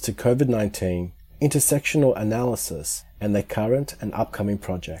 responses to COVID-19, intersectional analysis, and their current and upcoming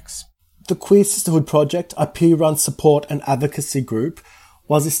projects. The Queer Sisterhood Project, a peer-run support and advocacy group,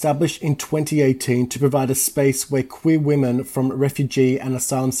 was established in 2018 to provide a space where queer women from refugee and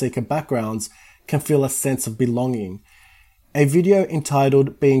asylum seeker backgrounds can feel a sense of belonging. A video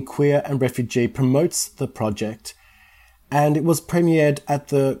entitled Being Queer and Refugee promotes the project, and it was premiered at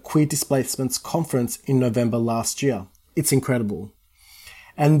the Queer Displacements Conference in November last year. It's incredible.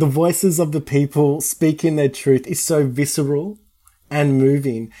 And the voices of the people speaking their truth is so visceral and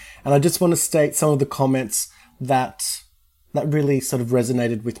moving. And I just want to state some of the comments that really sort of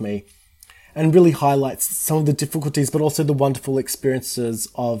resonated with me and really highlights some of the difficulties, but also the wonderful experiences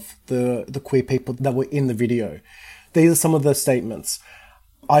of the queer people that were in the video. These are some of the statements.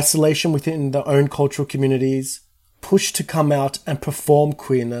 Isolation within their own cultural communities, push to come out and perform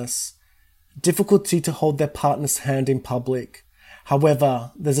queerness, difficulty to hold their partner's hand in public.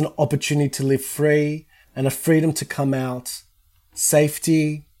 However, there's an opportunity to live free and a freedom to come out,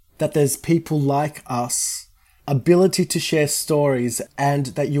 safety, that there's people like us, ability to share stories, and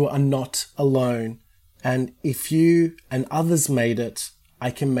that you are not alone. And if you and others made it,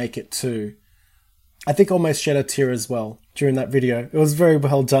 I can make it too. I think I almost shed a tear as well during that video. It was very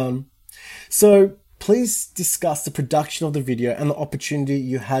well done. So please discuss the production of the video and the opportunity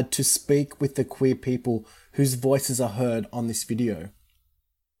you had to speak with the queer people whose voices are heard on this video.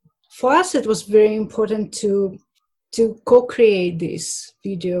 For us, it was very important to co-create this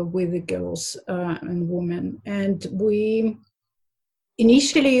video with the girls and women. And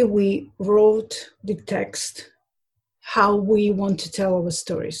initially we wrote the text, how we want to tell our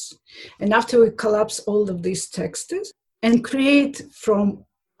stories. And after we collapse all of these texts and create from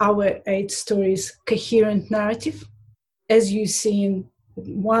our 8 stories coherent narrative, as you see in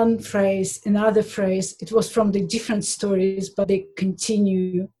one phrase, another phrase, it was from the different stories, but they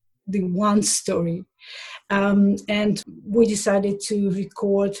continue the one story. And we decided to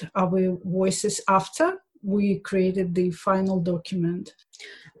record our voices after we created the final document.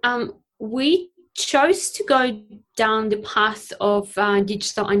 We chose to go down the path of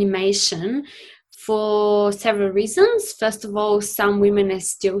digital animation for several reasons. First of all, some women are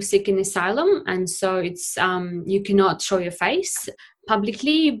still seeking asylum, and so it's you cannot show your face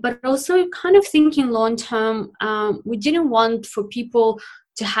publicly, but also kind of thinking long term, we didn't want for people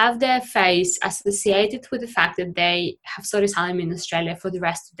to have their face associated with the fact that they have sought asylum in Australia for the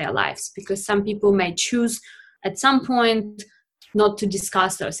rest of their lives, because some people may choose at some point not to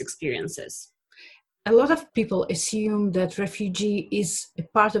discuss those experiences. A lot of people assume that refugee is a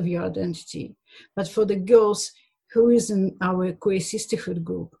part of your identity, but for the girls who is in our queer sisterhood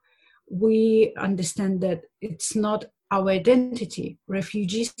group, we understand that it's not our identity.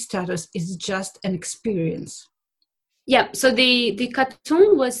 Refugee status is just an experience. Yeah, so the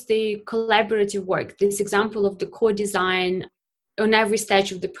cartoon was the collaborative work, this example of the co-design on every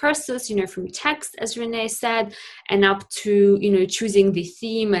stage of the process, from text, as Renee said, and up to, choosing the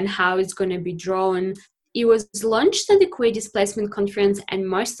theme and how it's going to be drawn. It was launched at the Queer Displacement Conference, and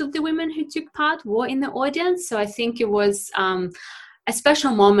most of the women who took part were in the audience. So I think it was a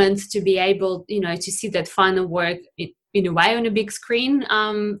special moment to be able, to see that final work in a way on a big screen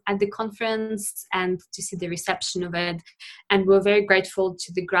at the conference and to see the reception of it. And we're very grateful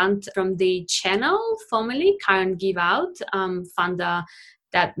to the grant from the channel, formerly Karen Give Out, funder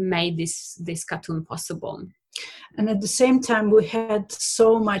that made this cartoon possible. And at the same time, we had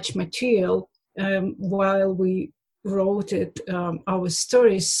so much material while we wrote it, our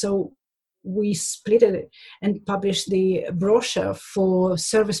stories. So we split it and published the brochure for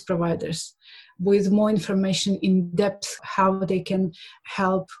service providers with more information in depth, how they can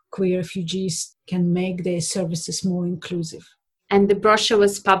help queer refugees, can make their services more inclusive. And the brochure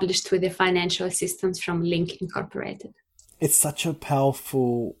was published with the financial assistance from Link Incorporated. It's such a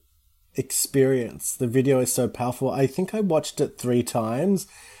powerful experience. The video is so powerful. I think I watched it 3 times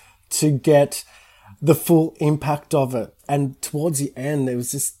to get the full impact of it. And towards the end,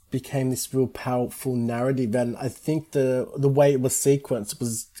 it became this real powerful narrative. And I think the way it was sequenced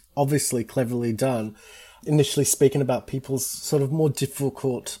was obviously cleverly done. Initially speaking about people's sort of more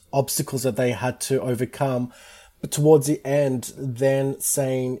difficult obstacles that they had to overcome. But towards the end, then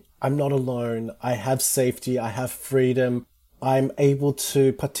saying, I'm not alone. I have safety. I have freedom. I'm able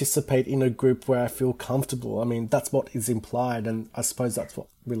to participate in a group where I feel comfortable. I mean, that's what is implied. And I suppose that's what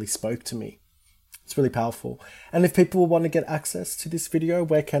really spoke to me. It's really powerful. And if people want to get access to this video,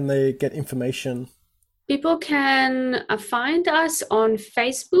 where can they get information? People can find us on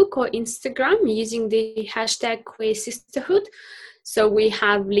Facebook or Instagram using the hashtag Queer Sisterhood. So we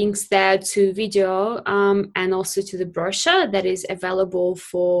have links there to video and also to the brochure that is available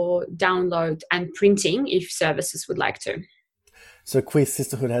for download and printing if services would like to. So Queer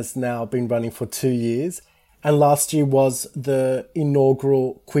Sisterhood has now been running for 2 years. And last year was the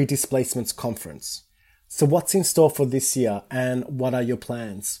inaugural Queer Displacements Conference. So what's in store for this year and what are your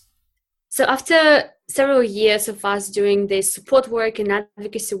plans? So after several years of us doing this support work and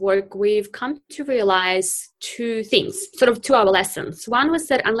advocacy work, we've come to realize 2 things, sort of 2 our lessons. One was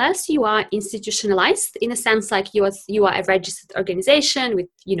that unless you are institutionalized, in a sense like you are a registered organization with,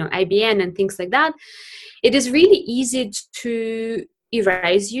 ABN and things like that, it is really easy to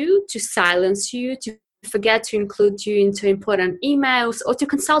erase you, to silence you, to forget to include you into important emails or to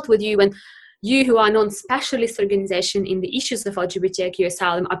consult with you when you who are non-specialist organization in the issues of LGBTIQ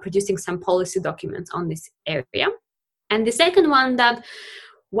asylum are producing some policy documents on this area. And the second one, that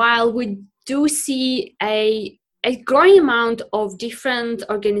while we do see a growing amount of different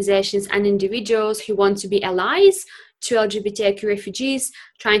organizations and individuals who want to be allies to LGBTIQ refugees,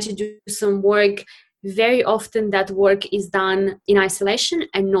 trying to do some work, very often that work is done in isolation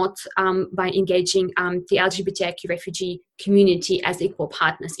and not by engaging the LGBTIQ refugee community as equal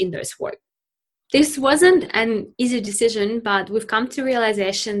partners in those work. This wasn't an easy decision, but we've come to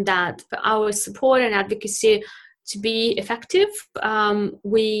realization that for our support and advocacy to be effective,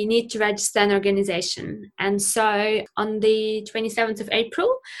 we need to register an organization. And so on the 27th of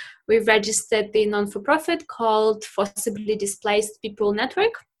April, we've registered the non-for-profit called Forcibly Displaced People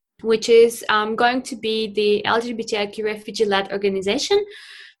Network, which is going to be the LGBTIQ refugee-led organization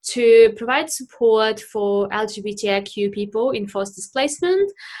to provide support for LGBTIQ people in forced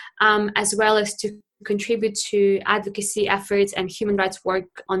displacement, as well as to contribute to advocacy efforts and human rights work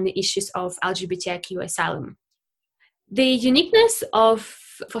on the issues of LGBTIQ asylum. The uniqueness of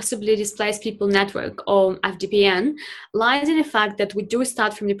Forcibly Displaced People Network, or FDPN, lies in the fact that we do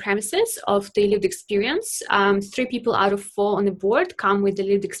start from the premises of the lived experience. 3 people out of 4 on the board come with the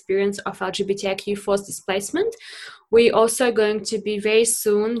lived experience of LGBTIQ forced displacement. We're also going to be very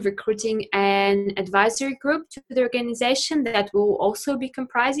soon recruiting an advisory group to the organization that will also be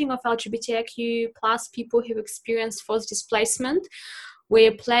comprising of LGBTIQ plus people who experience forced displacement.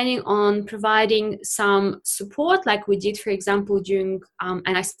 We're planning on providing some support, like we did, for example, during,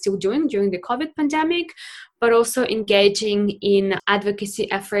 and I still doing during the COVID pandemic, but also engaging in advocacy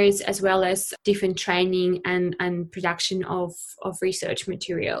efforts as well as different training and production of research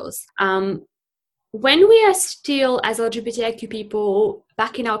materials. When we are still, as LGBTIQ people,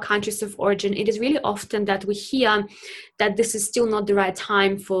 back in our countries of origin, it is really often that we hear that this is still not the right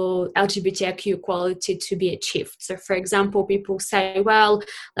time for LGBTIQ equality to be achieved. So, for example, people say, well,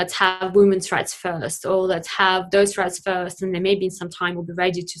 let's have women's rights first, or let's have those rights first, and then maybe in some time we'll be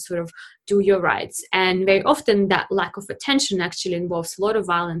ready to sort of do your rights. And very often that lack of attention actually involves a lot of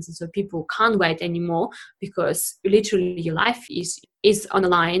violence, and so people can't wait anymore because literally your life is on the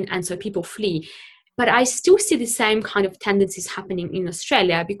line, and so people flee. But I still see the same kind of tendencies happening in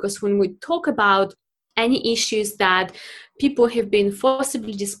Australia, because when we talk about any issues that people who have been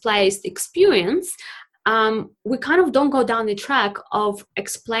forcibly displaced experience, we kind of don't go down the track of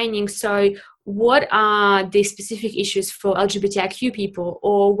explaining, so what are the specific issues for LGBTIQ people,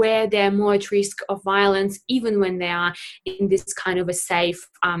 or where they're more at risk of violence even when they are in this kind of a safe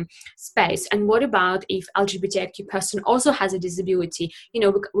space. And what about if LGBTIQ person also has a disability? You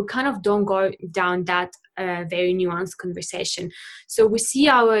know, we kind of don't go down that very nuanced conversation. So we see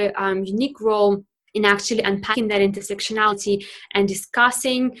our unique role in actually unpacking that intersectionality and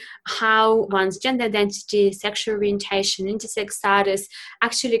discussing how one's gender identity, sexual orientation, intersex status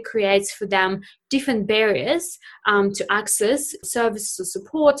actually creates for them different barriers to access services or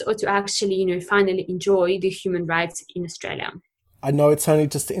support, or to actually, you know, finally enjoy the human rights in Australia. I know it's only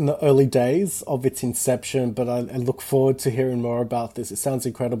just in the early days of its inception, but I look forward to hearing more about this. It sounds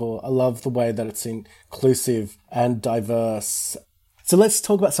incredible. I love the way that it's inclusive and diverse. So let's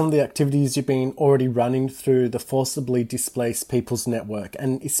talk about some of the activities you've been already running through the Forcibly Displaced People's Network,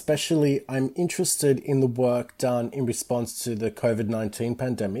 and especially I'm interested in the work done in response to the COVID-19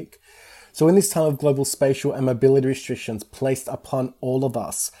 pandemic. So in this time of global spatial and mobility restrictions placed upon all of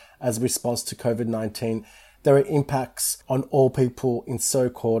us as a response to COVID-19, there are impacts on all people in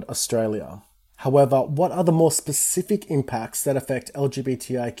so-called Australia. However, what are the more specific impacts that affect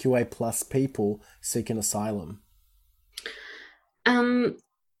LGBTIQA+ people seeking asylum?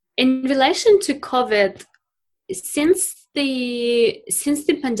 In relation to COVID, since the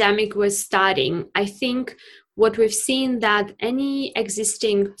pandemic was starting, I think what we've seen that any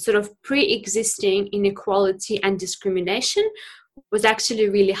existing sort of pre-existing inequality and discrimination was actually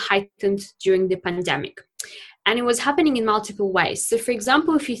really heightened during the pandemic. And it was happening in multiple ways. So, for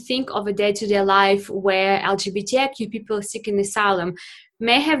example, if you think of a day-to-day life where LGBTIQ people seeking asylum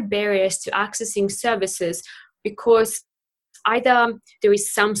may have barriers to accessing services because either there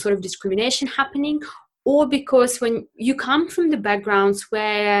is some sort of discrimination happening, or because when you come from the backgrounds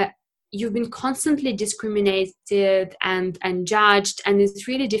where you've been constantly discriminated and judged, and it's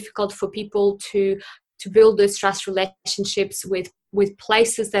really difficult for people to build those trust relationships with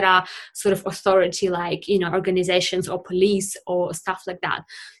places that are sort of authority, like, you know, organizations or police or stuff like that.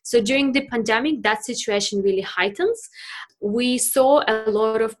 So during the pandemic, that situation really heightens. We saw a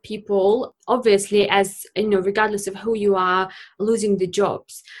lot of people, obviously, as, you know, regardless of who you are, losing the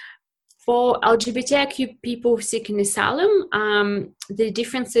jobs. For LGBTIQ people seeking asylum, the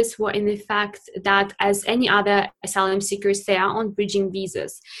differences were in the fact that, as any other asylum seekers, they are on bridging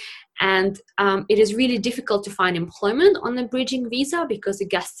visas. And it is really difficult to find employment on a bridging visa because it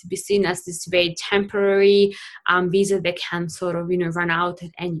gets to be seen as this very temporary visa that can sort of, run out at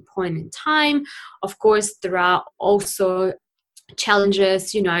any point in time. Of course, there are also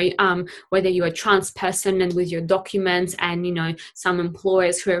challenges, whether you're a trans person and with your documents, and some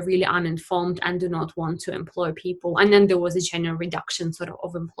employers who are really uninformed and do not want to employ people. And then there was a general reduction sort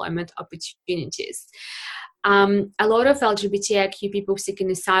of employment opportunities. A lot of LGBTIQ people seeking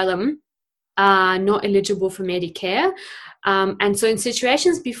asylum are not eligible for Medicare, and so in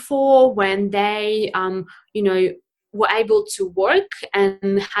situations before when they were able to work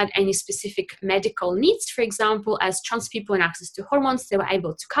and had any specific medical needs, for example, as trans people and access to hormones, they were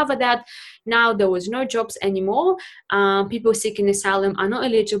able to cover that. Now there was no jobs anymore. People seeking asylum are not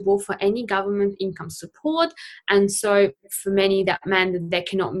eligible for any government income support. And so for many, that meant that they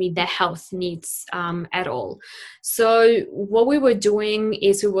cannot meet their health needs at all. So what we were doing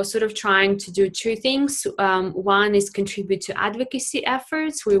is we were sort of trying to do two things. One is contribute to advocacy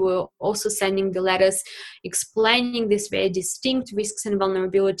efforts. We were also sending the letters explaining these very distinct risks and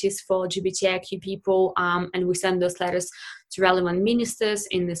vulnerabilities for LGBTIQ people, and we send those letters to relevant ministers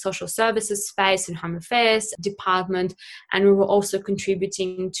in the social services space and Home Affairs department, and we were also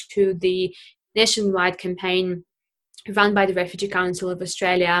contributing to the nationwide campaign run by the Refugee Council of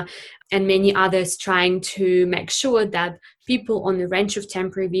Australia and many others, trying to make sure that people on a range of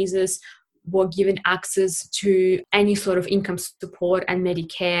temporary visas were given access to any sort of income support and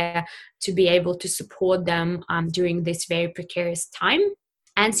Medicare to be able to support them during this very precarious time.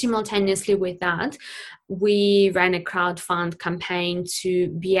 And simultaneously with that, we ran a crowdfund campaign to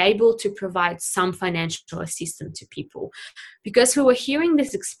be able to provide some financial assistance to people, because we were hearing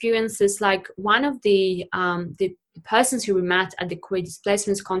these experiences. Like one of the persons who we met at the Queer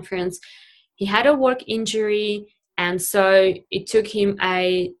Displacements Conference, he had a work injury, and so it took him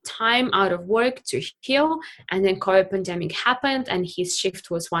a time out of work to heal, and then COVID pandemic happened, and his shift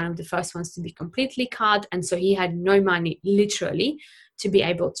was one of the first ones to be completely cut, and so he had no money, literally, to be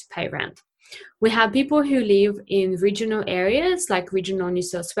able to pay rent. We have people who live in regional areas like regional New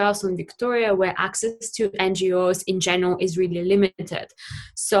South Wales and Victoria, where access to NGOs in general is really limited.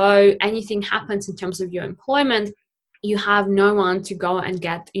 So anything happens in terms of your employment, you have no one to go and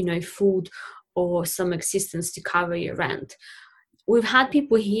get, food or some assistance to cover your rent. We've had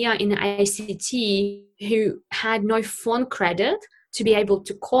people here in ACT who had no phone credit to be able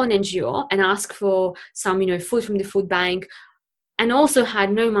to call an NGO and ask for some, food from the food bank, and also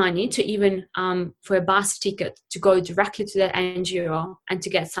had no money to even for a bus ticket to go directly to that NGO and to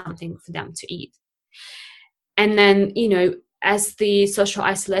get something for them to eat. And then, as the social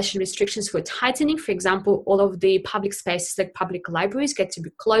isolation restrictions were tightening, for example, all of the public spaces like public libraries get to be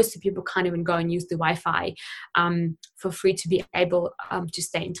closed, so people can't even go and use the Wi-Fi for free to be able to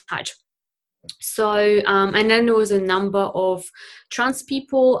stay in touch. So, and then there was a number of trans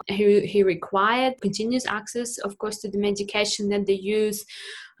people who required continuous access, of course, to the medication that they use.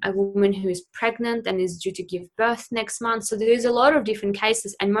 A woman who is pregnant and is due to give birth next month. So there's a lot of different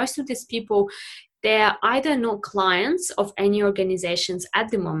cases, and most of these people, they're either not clients of any organizations at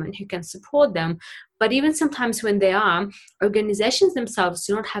the moment who can support them, but even sometimes when they are, organizations themselves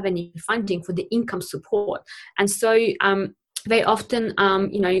do not have any funding for the income support. And so very often,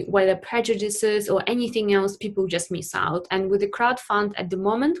 whether prejudices or anything else, people just miss out. And with the crowdfund at the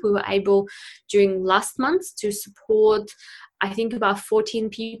moment, we were able during last month to support, I think, about 14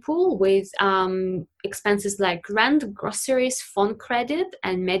 people with expenses like rent, groceries, phone credit,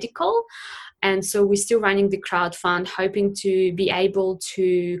 and medical. And so we're still running the crowdfund, hoping to be able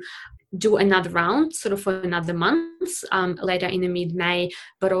to do another round sort of for another month later in the mid-May.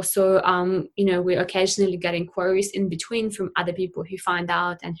 But also, we occasionally get inquiries in between from other people who find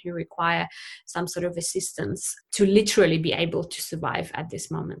out and who require some sort of assistance to literally be able to survive at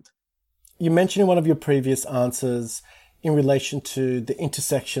this moment. You mentioned in one of your previous answers in relation to the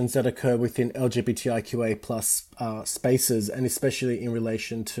intersections that occur within LGBTIQA plus spaces, and especially in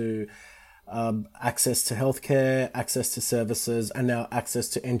relation to access to healthcare, access to services, and now access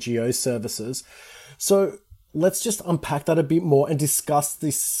to NGO services. So let's just unpack that a bit more and discuss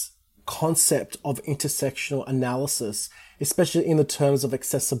this concept of intersectional analysis, especially in the terms of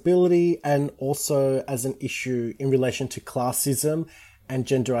accessibility and also as an issue in relation to classism and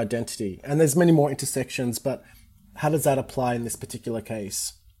gender identity. And there's many more intersections, but how does that apply in this particular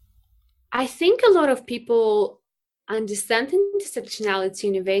case? I think a lot of people understand intersectionality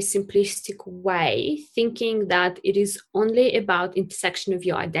in a very simplistic way, thinking that it is only about intersection of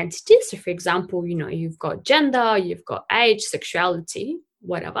your identity. So, for example, you've got gender, you've got age, sexuality,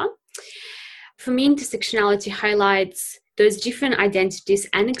 whatever. For me, intersectionality highlights those different identities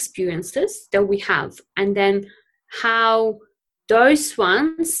and experiences that we have, and then how those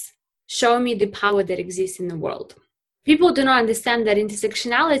ones show me the power that exists in the world. People do not understand that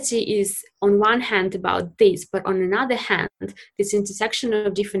intersectionality is on one hand about this, but on another hand, this intersection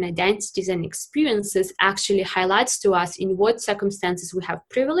of different identities and experiences actually highlights to us in what circumstances we have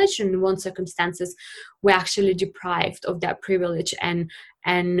privilege and in what circumstances we're actually deprived of that privilege and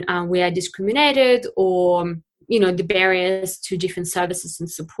we are discriminated, or the barriers to different services and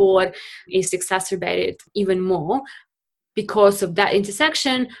support is exacerbated even more because of that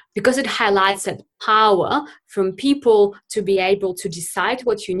intersection, because it highlights that power from people to be able to decide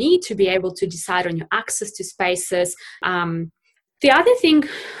what you need, to be able to decide on your access to spaces. The other thing,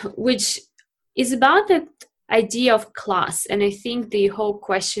 which is about that idea of class, and I think the whole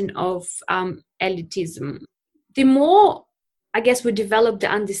question of elitism, the more, I guess, we develop the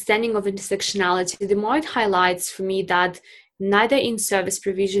understanding of intersectionality, the more it highlights for me that neither in service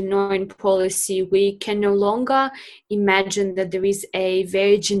provision nor in policy, we can no longer imagine that there is a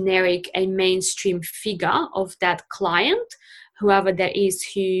very generic and mainstream figure of that client, whoever that is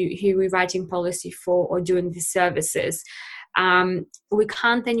who we're writing policy for or doing these services. We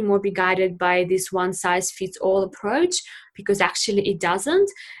can't anymore be guided by this one-size-fits-all approach, because actually it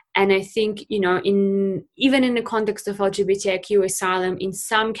doesn't. And I think, even in the context of LGBTIQ asylum, in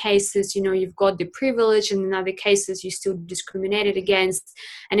some cases, you've got the privilege, and in other cases, you're still discriminated against.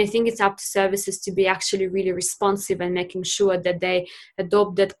 And I think it's up to services to be actually really responsive and making sure that they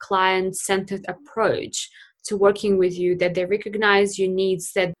adopt that client-centered approach to working with you, that they recognize your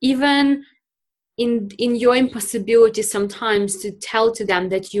needs, that even in your impossibility sometimes to tell to them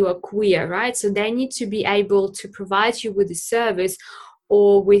that you are queer, right? So they need to be able to provide you with a service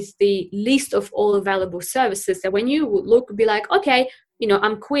or with the list of all available services, that when you would look, be like, okay,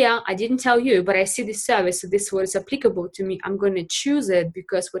 I'm queer, I didn't tell you, but I see this service, so this was applicable to me, I'm going to choose it.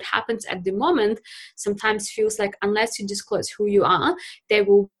 Because what happens at the moment sometimes feels like, unless you disclose who you are, they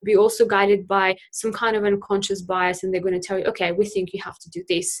will be also guided by some kind of unconscious bias, and they're going to tell you, okay, we think you have to do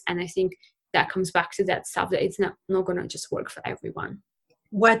this. And I think that comes back to that stuff, that it's not going to just work for everyone.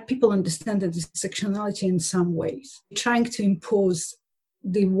 White people understand intersectionality in some ways, trying to impose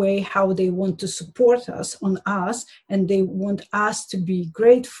the way how they want to support us on us, and they want us to be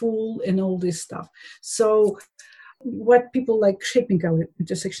grateful and all this stuff. So what people like shaping our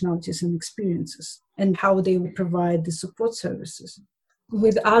intersectionalities and experiences, and how they will provide the support services.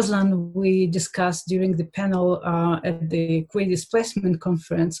 With Aslan, we discussed during the panel at the Queer Displacement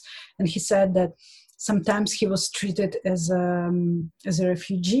Conference, and he said that sometimes he was treated as a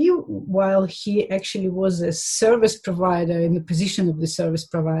refugee, while he actually was a service provider, in the position of the service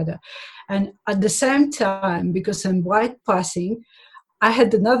provider. And at the same time, because I'm white passing, I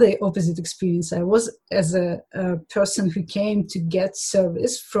had another opposite experience. I was as a person who came to get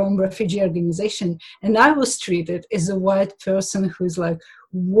service from refugee organization, and I was treated as a white person who's like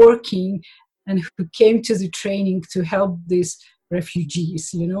working and who came to the training to help these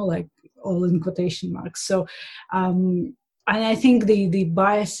refugees, like all in quotation marks. So, and I think the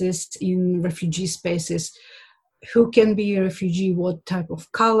biases in refugee spaces, who can be a refugee, what type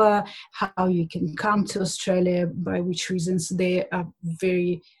of color, how you can come to Australia, by which reasons, they are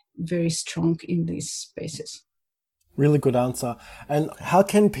very, very strong in these spaces. Really good answer. And how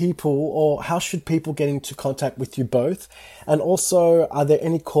should people get into contact with you both? And also, are there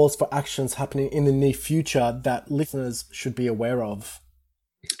any calls for actions happening in the near future that listeners should be aware of?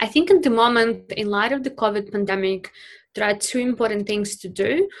 I think at the moment, in light of the COVID pandemic, there are two important things to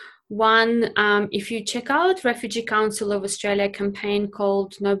do. One, if you check out Refugee Council of Australia campaign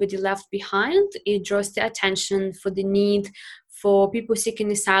called Nobody Left Behind, it draws the attention for the need for people seeking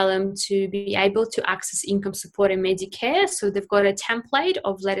asylum to be able to access income support and Medicare. So they've got a template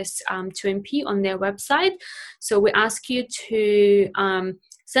of letters to MP on their website. So we ask you to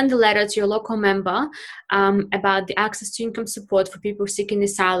send a letter to your local member about the access to income support for people seeking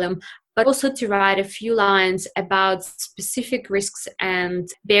asylum, but also to write a few lines about specific risks and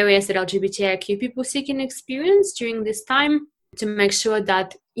barriers that LGBTIQ people seeking experience during this time, to make sure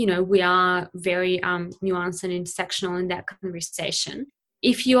that, we are very nuanced and intersectional in that conversation.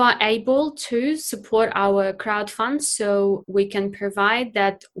 If you are able to support our crowdfund so we can provide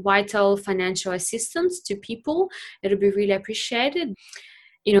that vital financial assistance to people, it'll be really appreciated.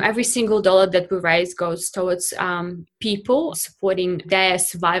 Every single dollar that we raise goes towards people supporting their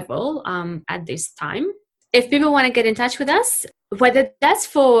survival at this time. if people want to get in touch with us, whether that's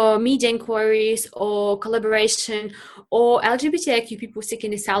for media inquiries or collaboration or LGBTIQ people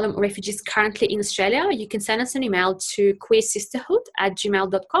seeking asylum or refugees currently in Australia, you can send us an email to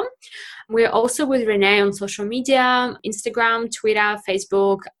queersisterhood@gmail.com. We're also with Renee on social media, Instagram, Twitter,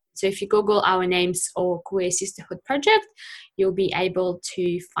 Facebook. So if you Google our names or Queer Sisterhood Project, you'll be able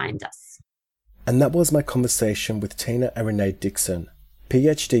to find us. And that was my conversation with Tina and Renee Dixon,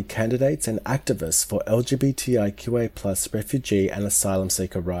 PhD candidates and activists for LGBTIQA+ refugee and asylum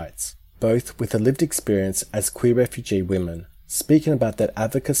seeker rights, both with a lived experience as queer refugee women, speaking about their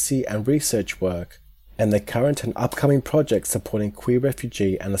advocacy and research work and their current and upcoming projects supporting queer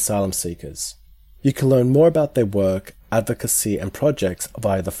refugee and asylum seekers. You can learn more about their work, advocacy and projects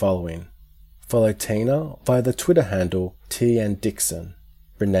via the following. Follow Tina via the Twitter handle TNDixon,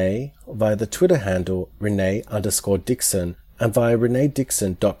 Renee via the Twitter handle Renee_Dixon, and via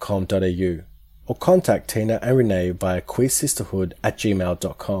reneedixon.com.au, or contact Tina and Renee via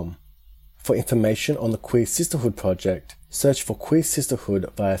queersisterhood@gmail.com. For information on the Queer Sisterhood Project, search for Queer Sisterhood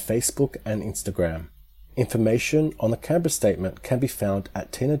via Facebook and Instagram. Information on the Canberra Statement can be found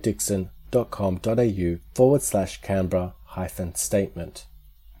at tinadixon.com.au/Canberra-statement.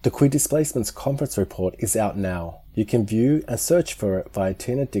 The Queer Displacements Conference Report is out now. You can view and search for it via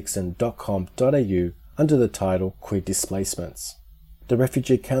tinadixon.com.au under the title Queer Displacements. The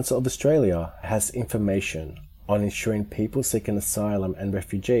Refugee Council of Australia has information on ensuring people seeking asylum and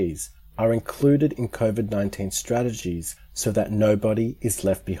refugees are included in COVID-19 strategies so that nobody is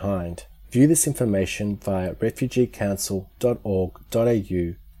left behind. View this information via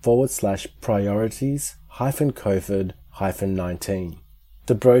refugeecouncil.org.au/priorities-COVID-19.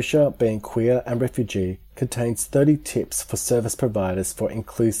 The brochure, being Queer and Refugee, contains 30 tips for service providers for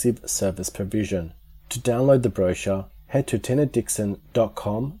inclusive service provision. To download the brochure, head to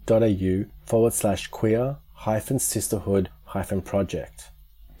tinadixon.com.au/queer-sisterhood-project.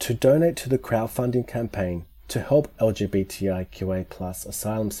 To donate to the crowdfunding campaign to help LGBTIQA+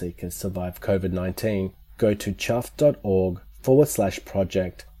 asylum seekers survive COVID-19, go to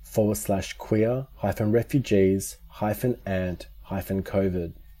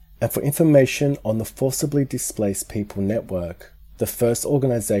chuff.org/project/queer-refugees-and-COVID. And for information on the Forcibly Displaced People Network, the first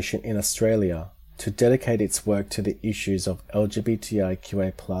organisation in Australia to dedicate its work to the issues of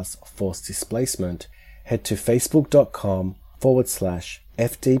LGBTIQA+ forced displacement, head to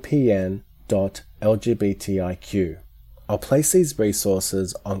facebook.com/fdpn.lgbtiq. I'll place these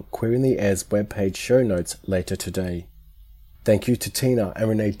resources on Queer in the Air's webpage show notes later today. Thank you to Tina and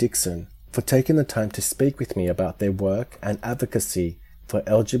Renee Dixon for taking the time to speak with me about their work and advocacy for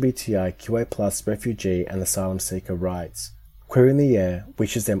LGBTIQA+ refugee and asylum seeker rights. Queer in the Air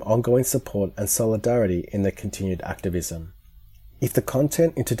wishes them ongoing support and solidarity in their continued activism. If the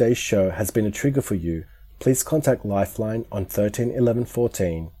content in today's show has been a trigger for you, please contact Lifeline on 13 11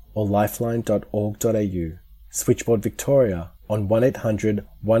 14 or lifeline.org.au, Switchboard Victoria on 1800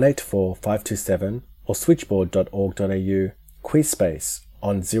 184 527 or switchboard.org.au, Queerspace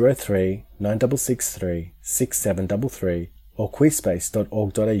on 03 9663 6733 or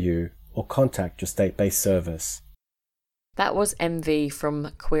queerspace.org.au, or contact your state-based service. That was MV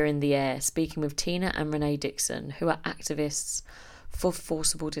from Queer in the Air, speaking with Tina and Renee Dixon, who are activists for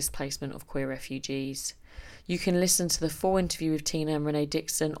forcible displacement of queer refugees. You can listen to the full interview with Tina and Renee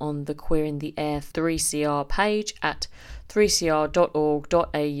Dixon on the Queer in the Air 3CR page at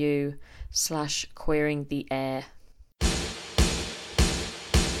 3cr.org.au/queeringtheair.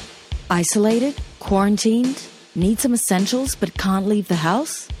 Isolated? Quarantined? Need some essentials but can't leave the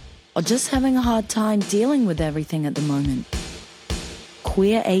house? Or just having a hard time dealing with everything at the moment?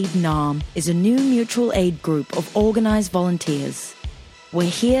 Queer Aid NARM is a new mutual aid group of organised volunteers. We're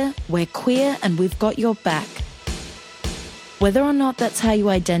here, we're queer, and we've got your back. Whether or not that's how you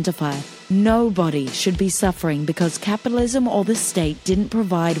identify, nobody should be suffering because capitalism or the state didn't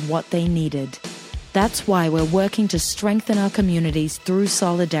provide what they needed. That's why we're working to strengthen our communities through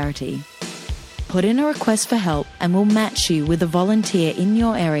solidarity. Put in a request for help and we'll match you with a volunteer in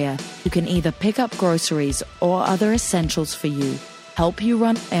your area who can either pick up groceries or other essentials for you, help you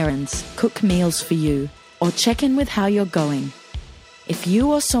run errands, cook meals for you, or check in with how you're going. If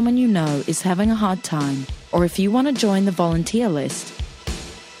you or someone you know is having a hard time, or if you want to join the volunteer list,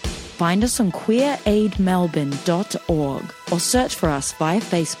 find us on queeraidmelbourne.org or search for us via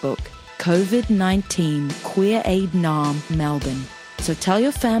Facebook, COVID-19 Queer Aid NARM Melbourne. So tell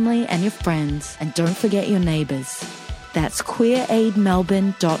your family and your friends, and don't forget your neighbours. That's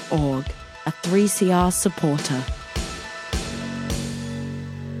queeraidmelbourne.org, a 3CR supporter.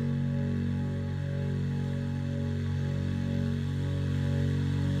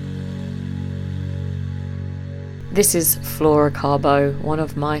 This is Flora Carbo, one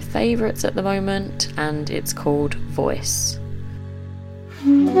of my favourites at the moment, and it's called Voice.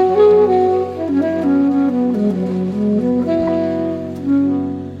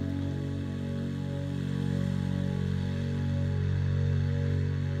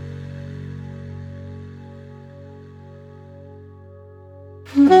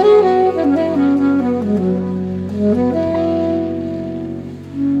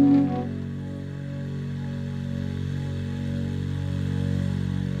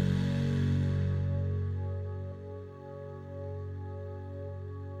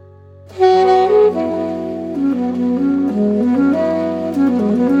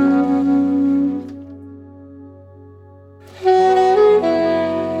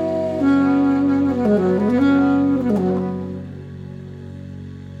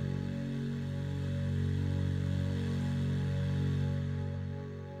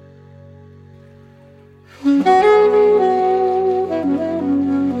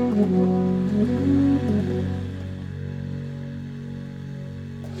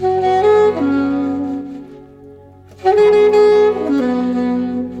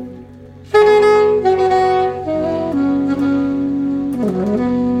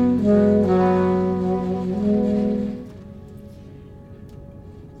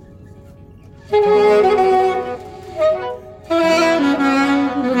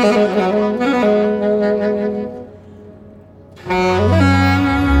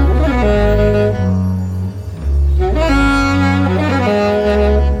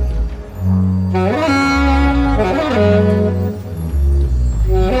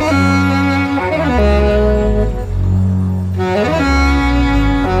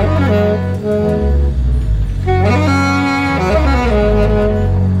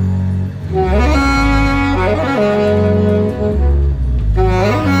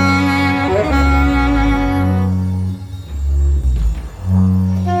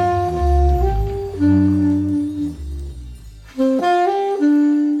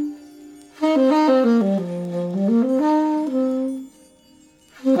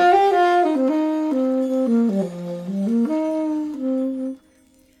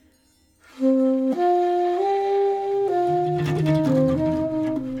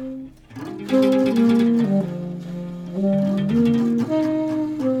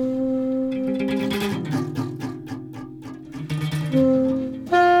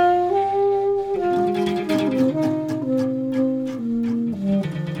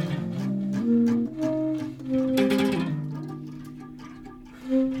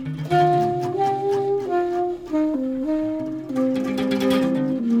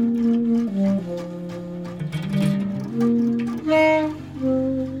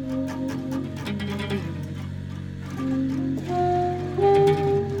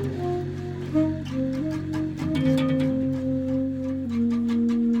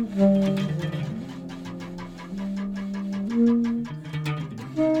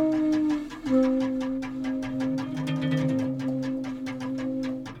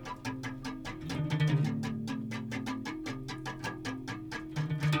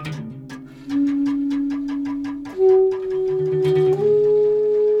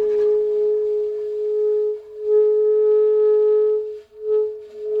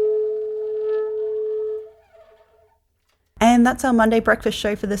 And that's our Monday Breakfast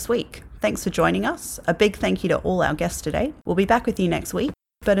show for this week. Thanks for joining us. A big thank you to all our guests today. We'll be back with you next week.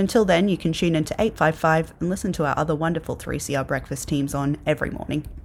 But until then, you can tune into 855 and listen to our other wonderful 3CR breakfast teams on every morning.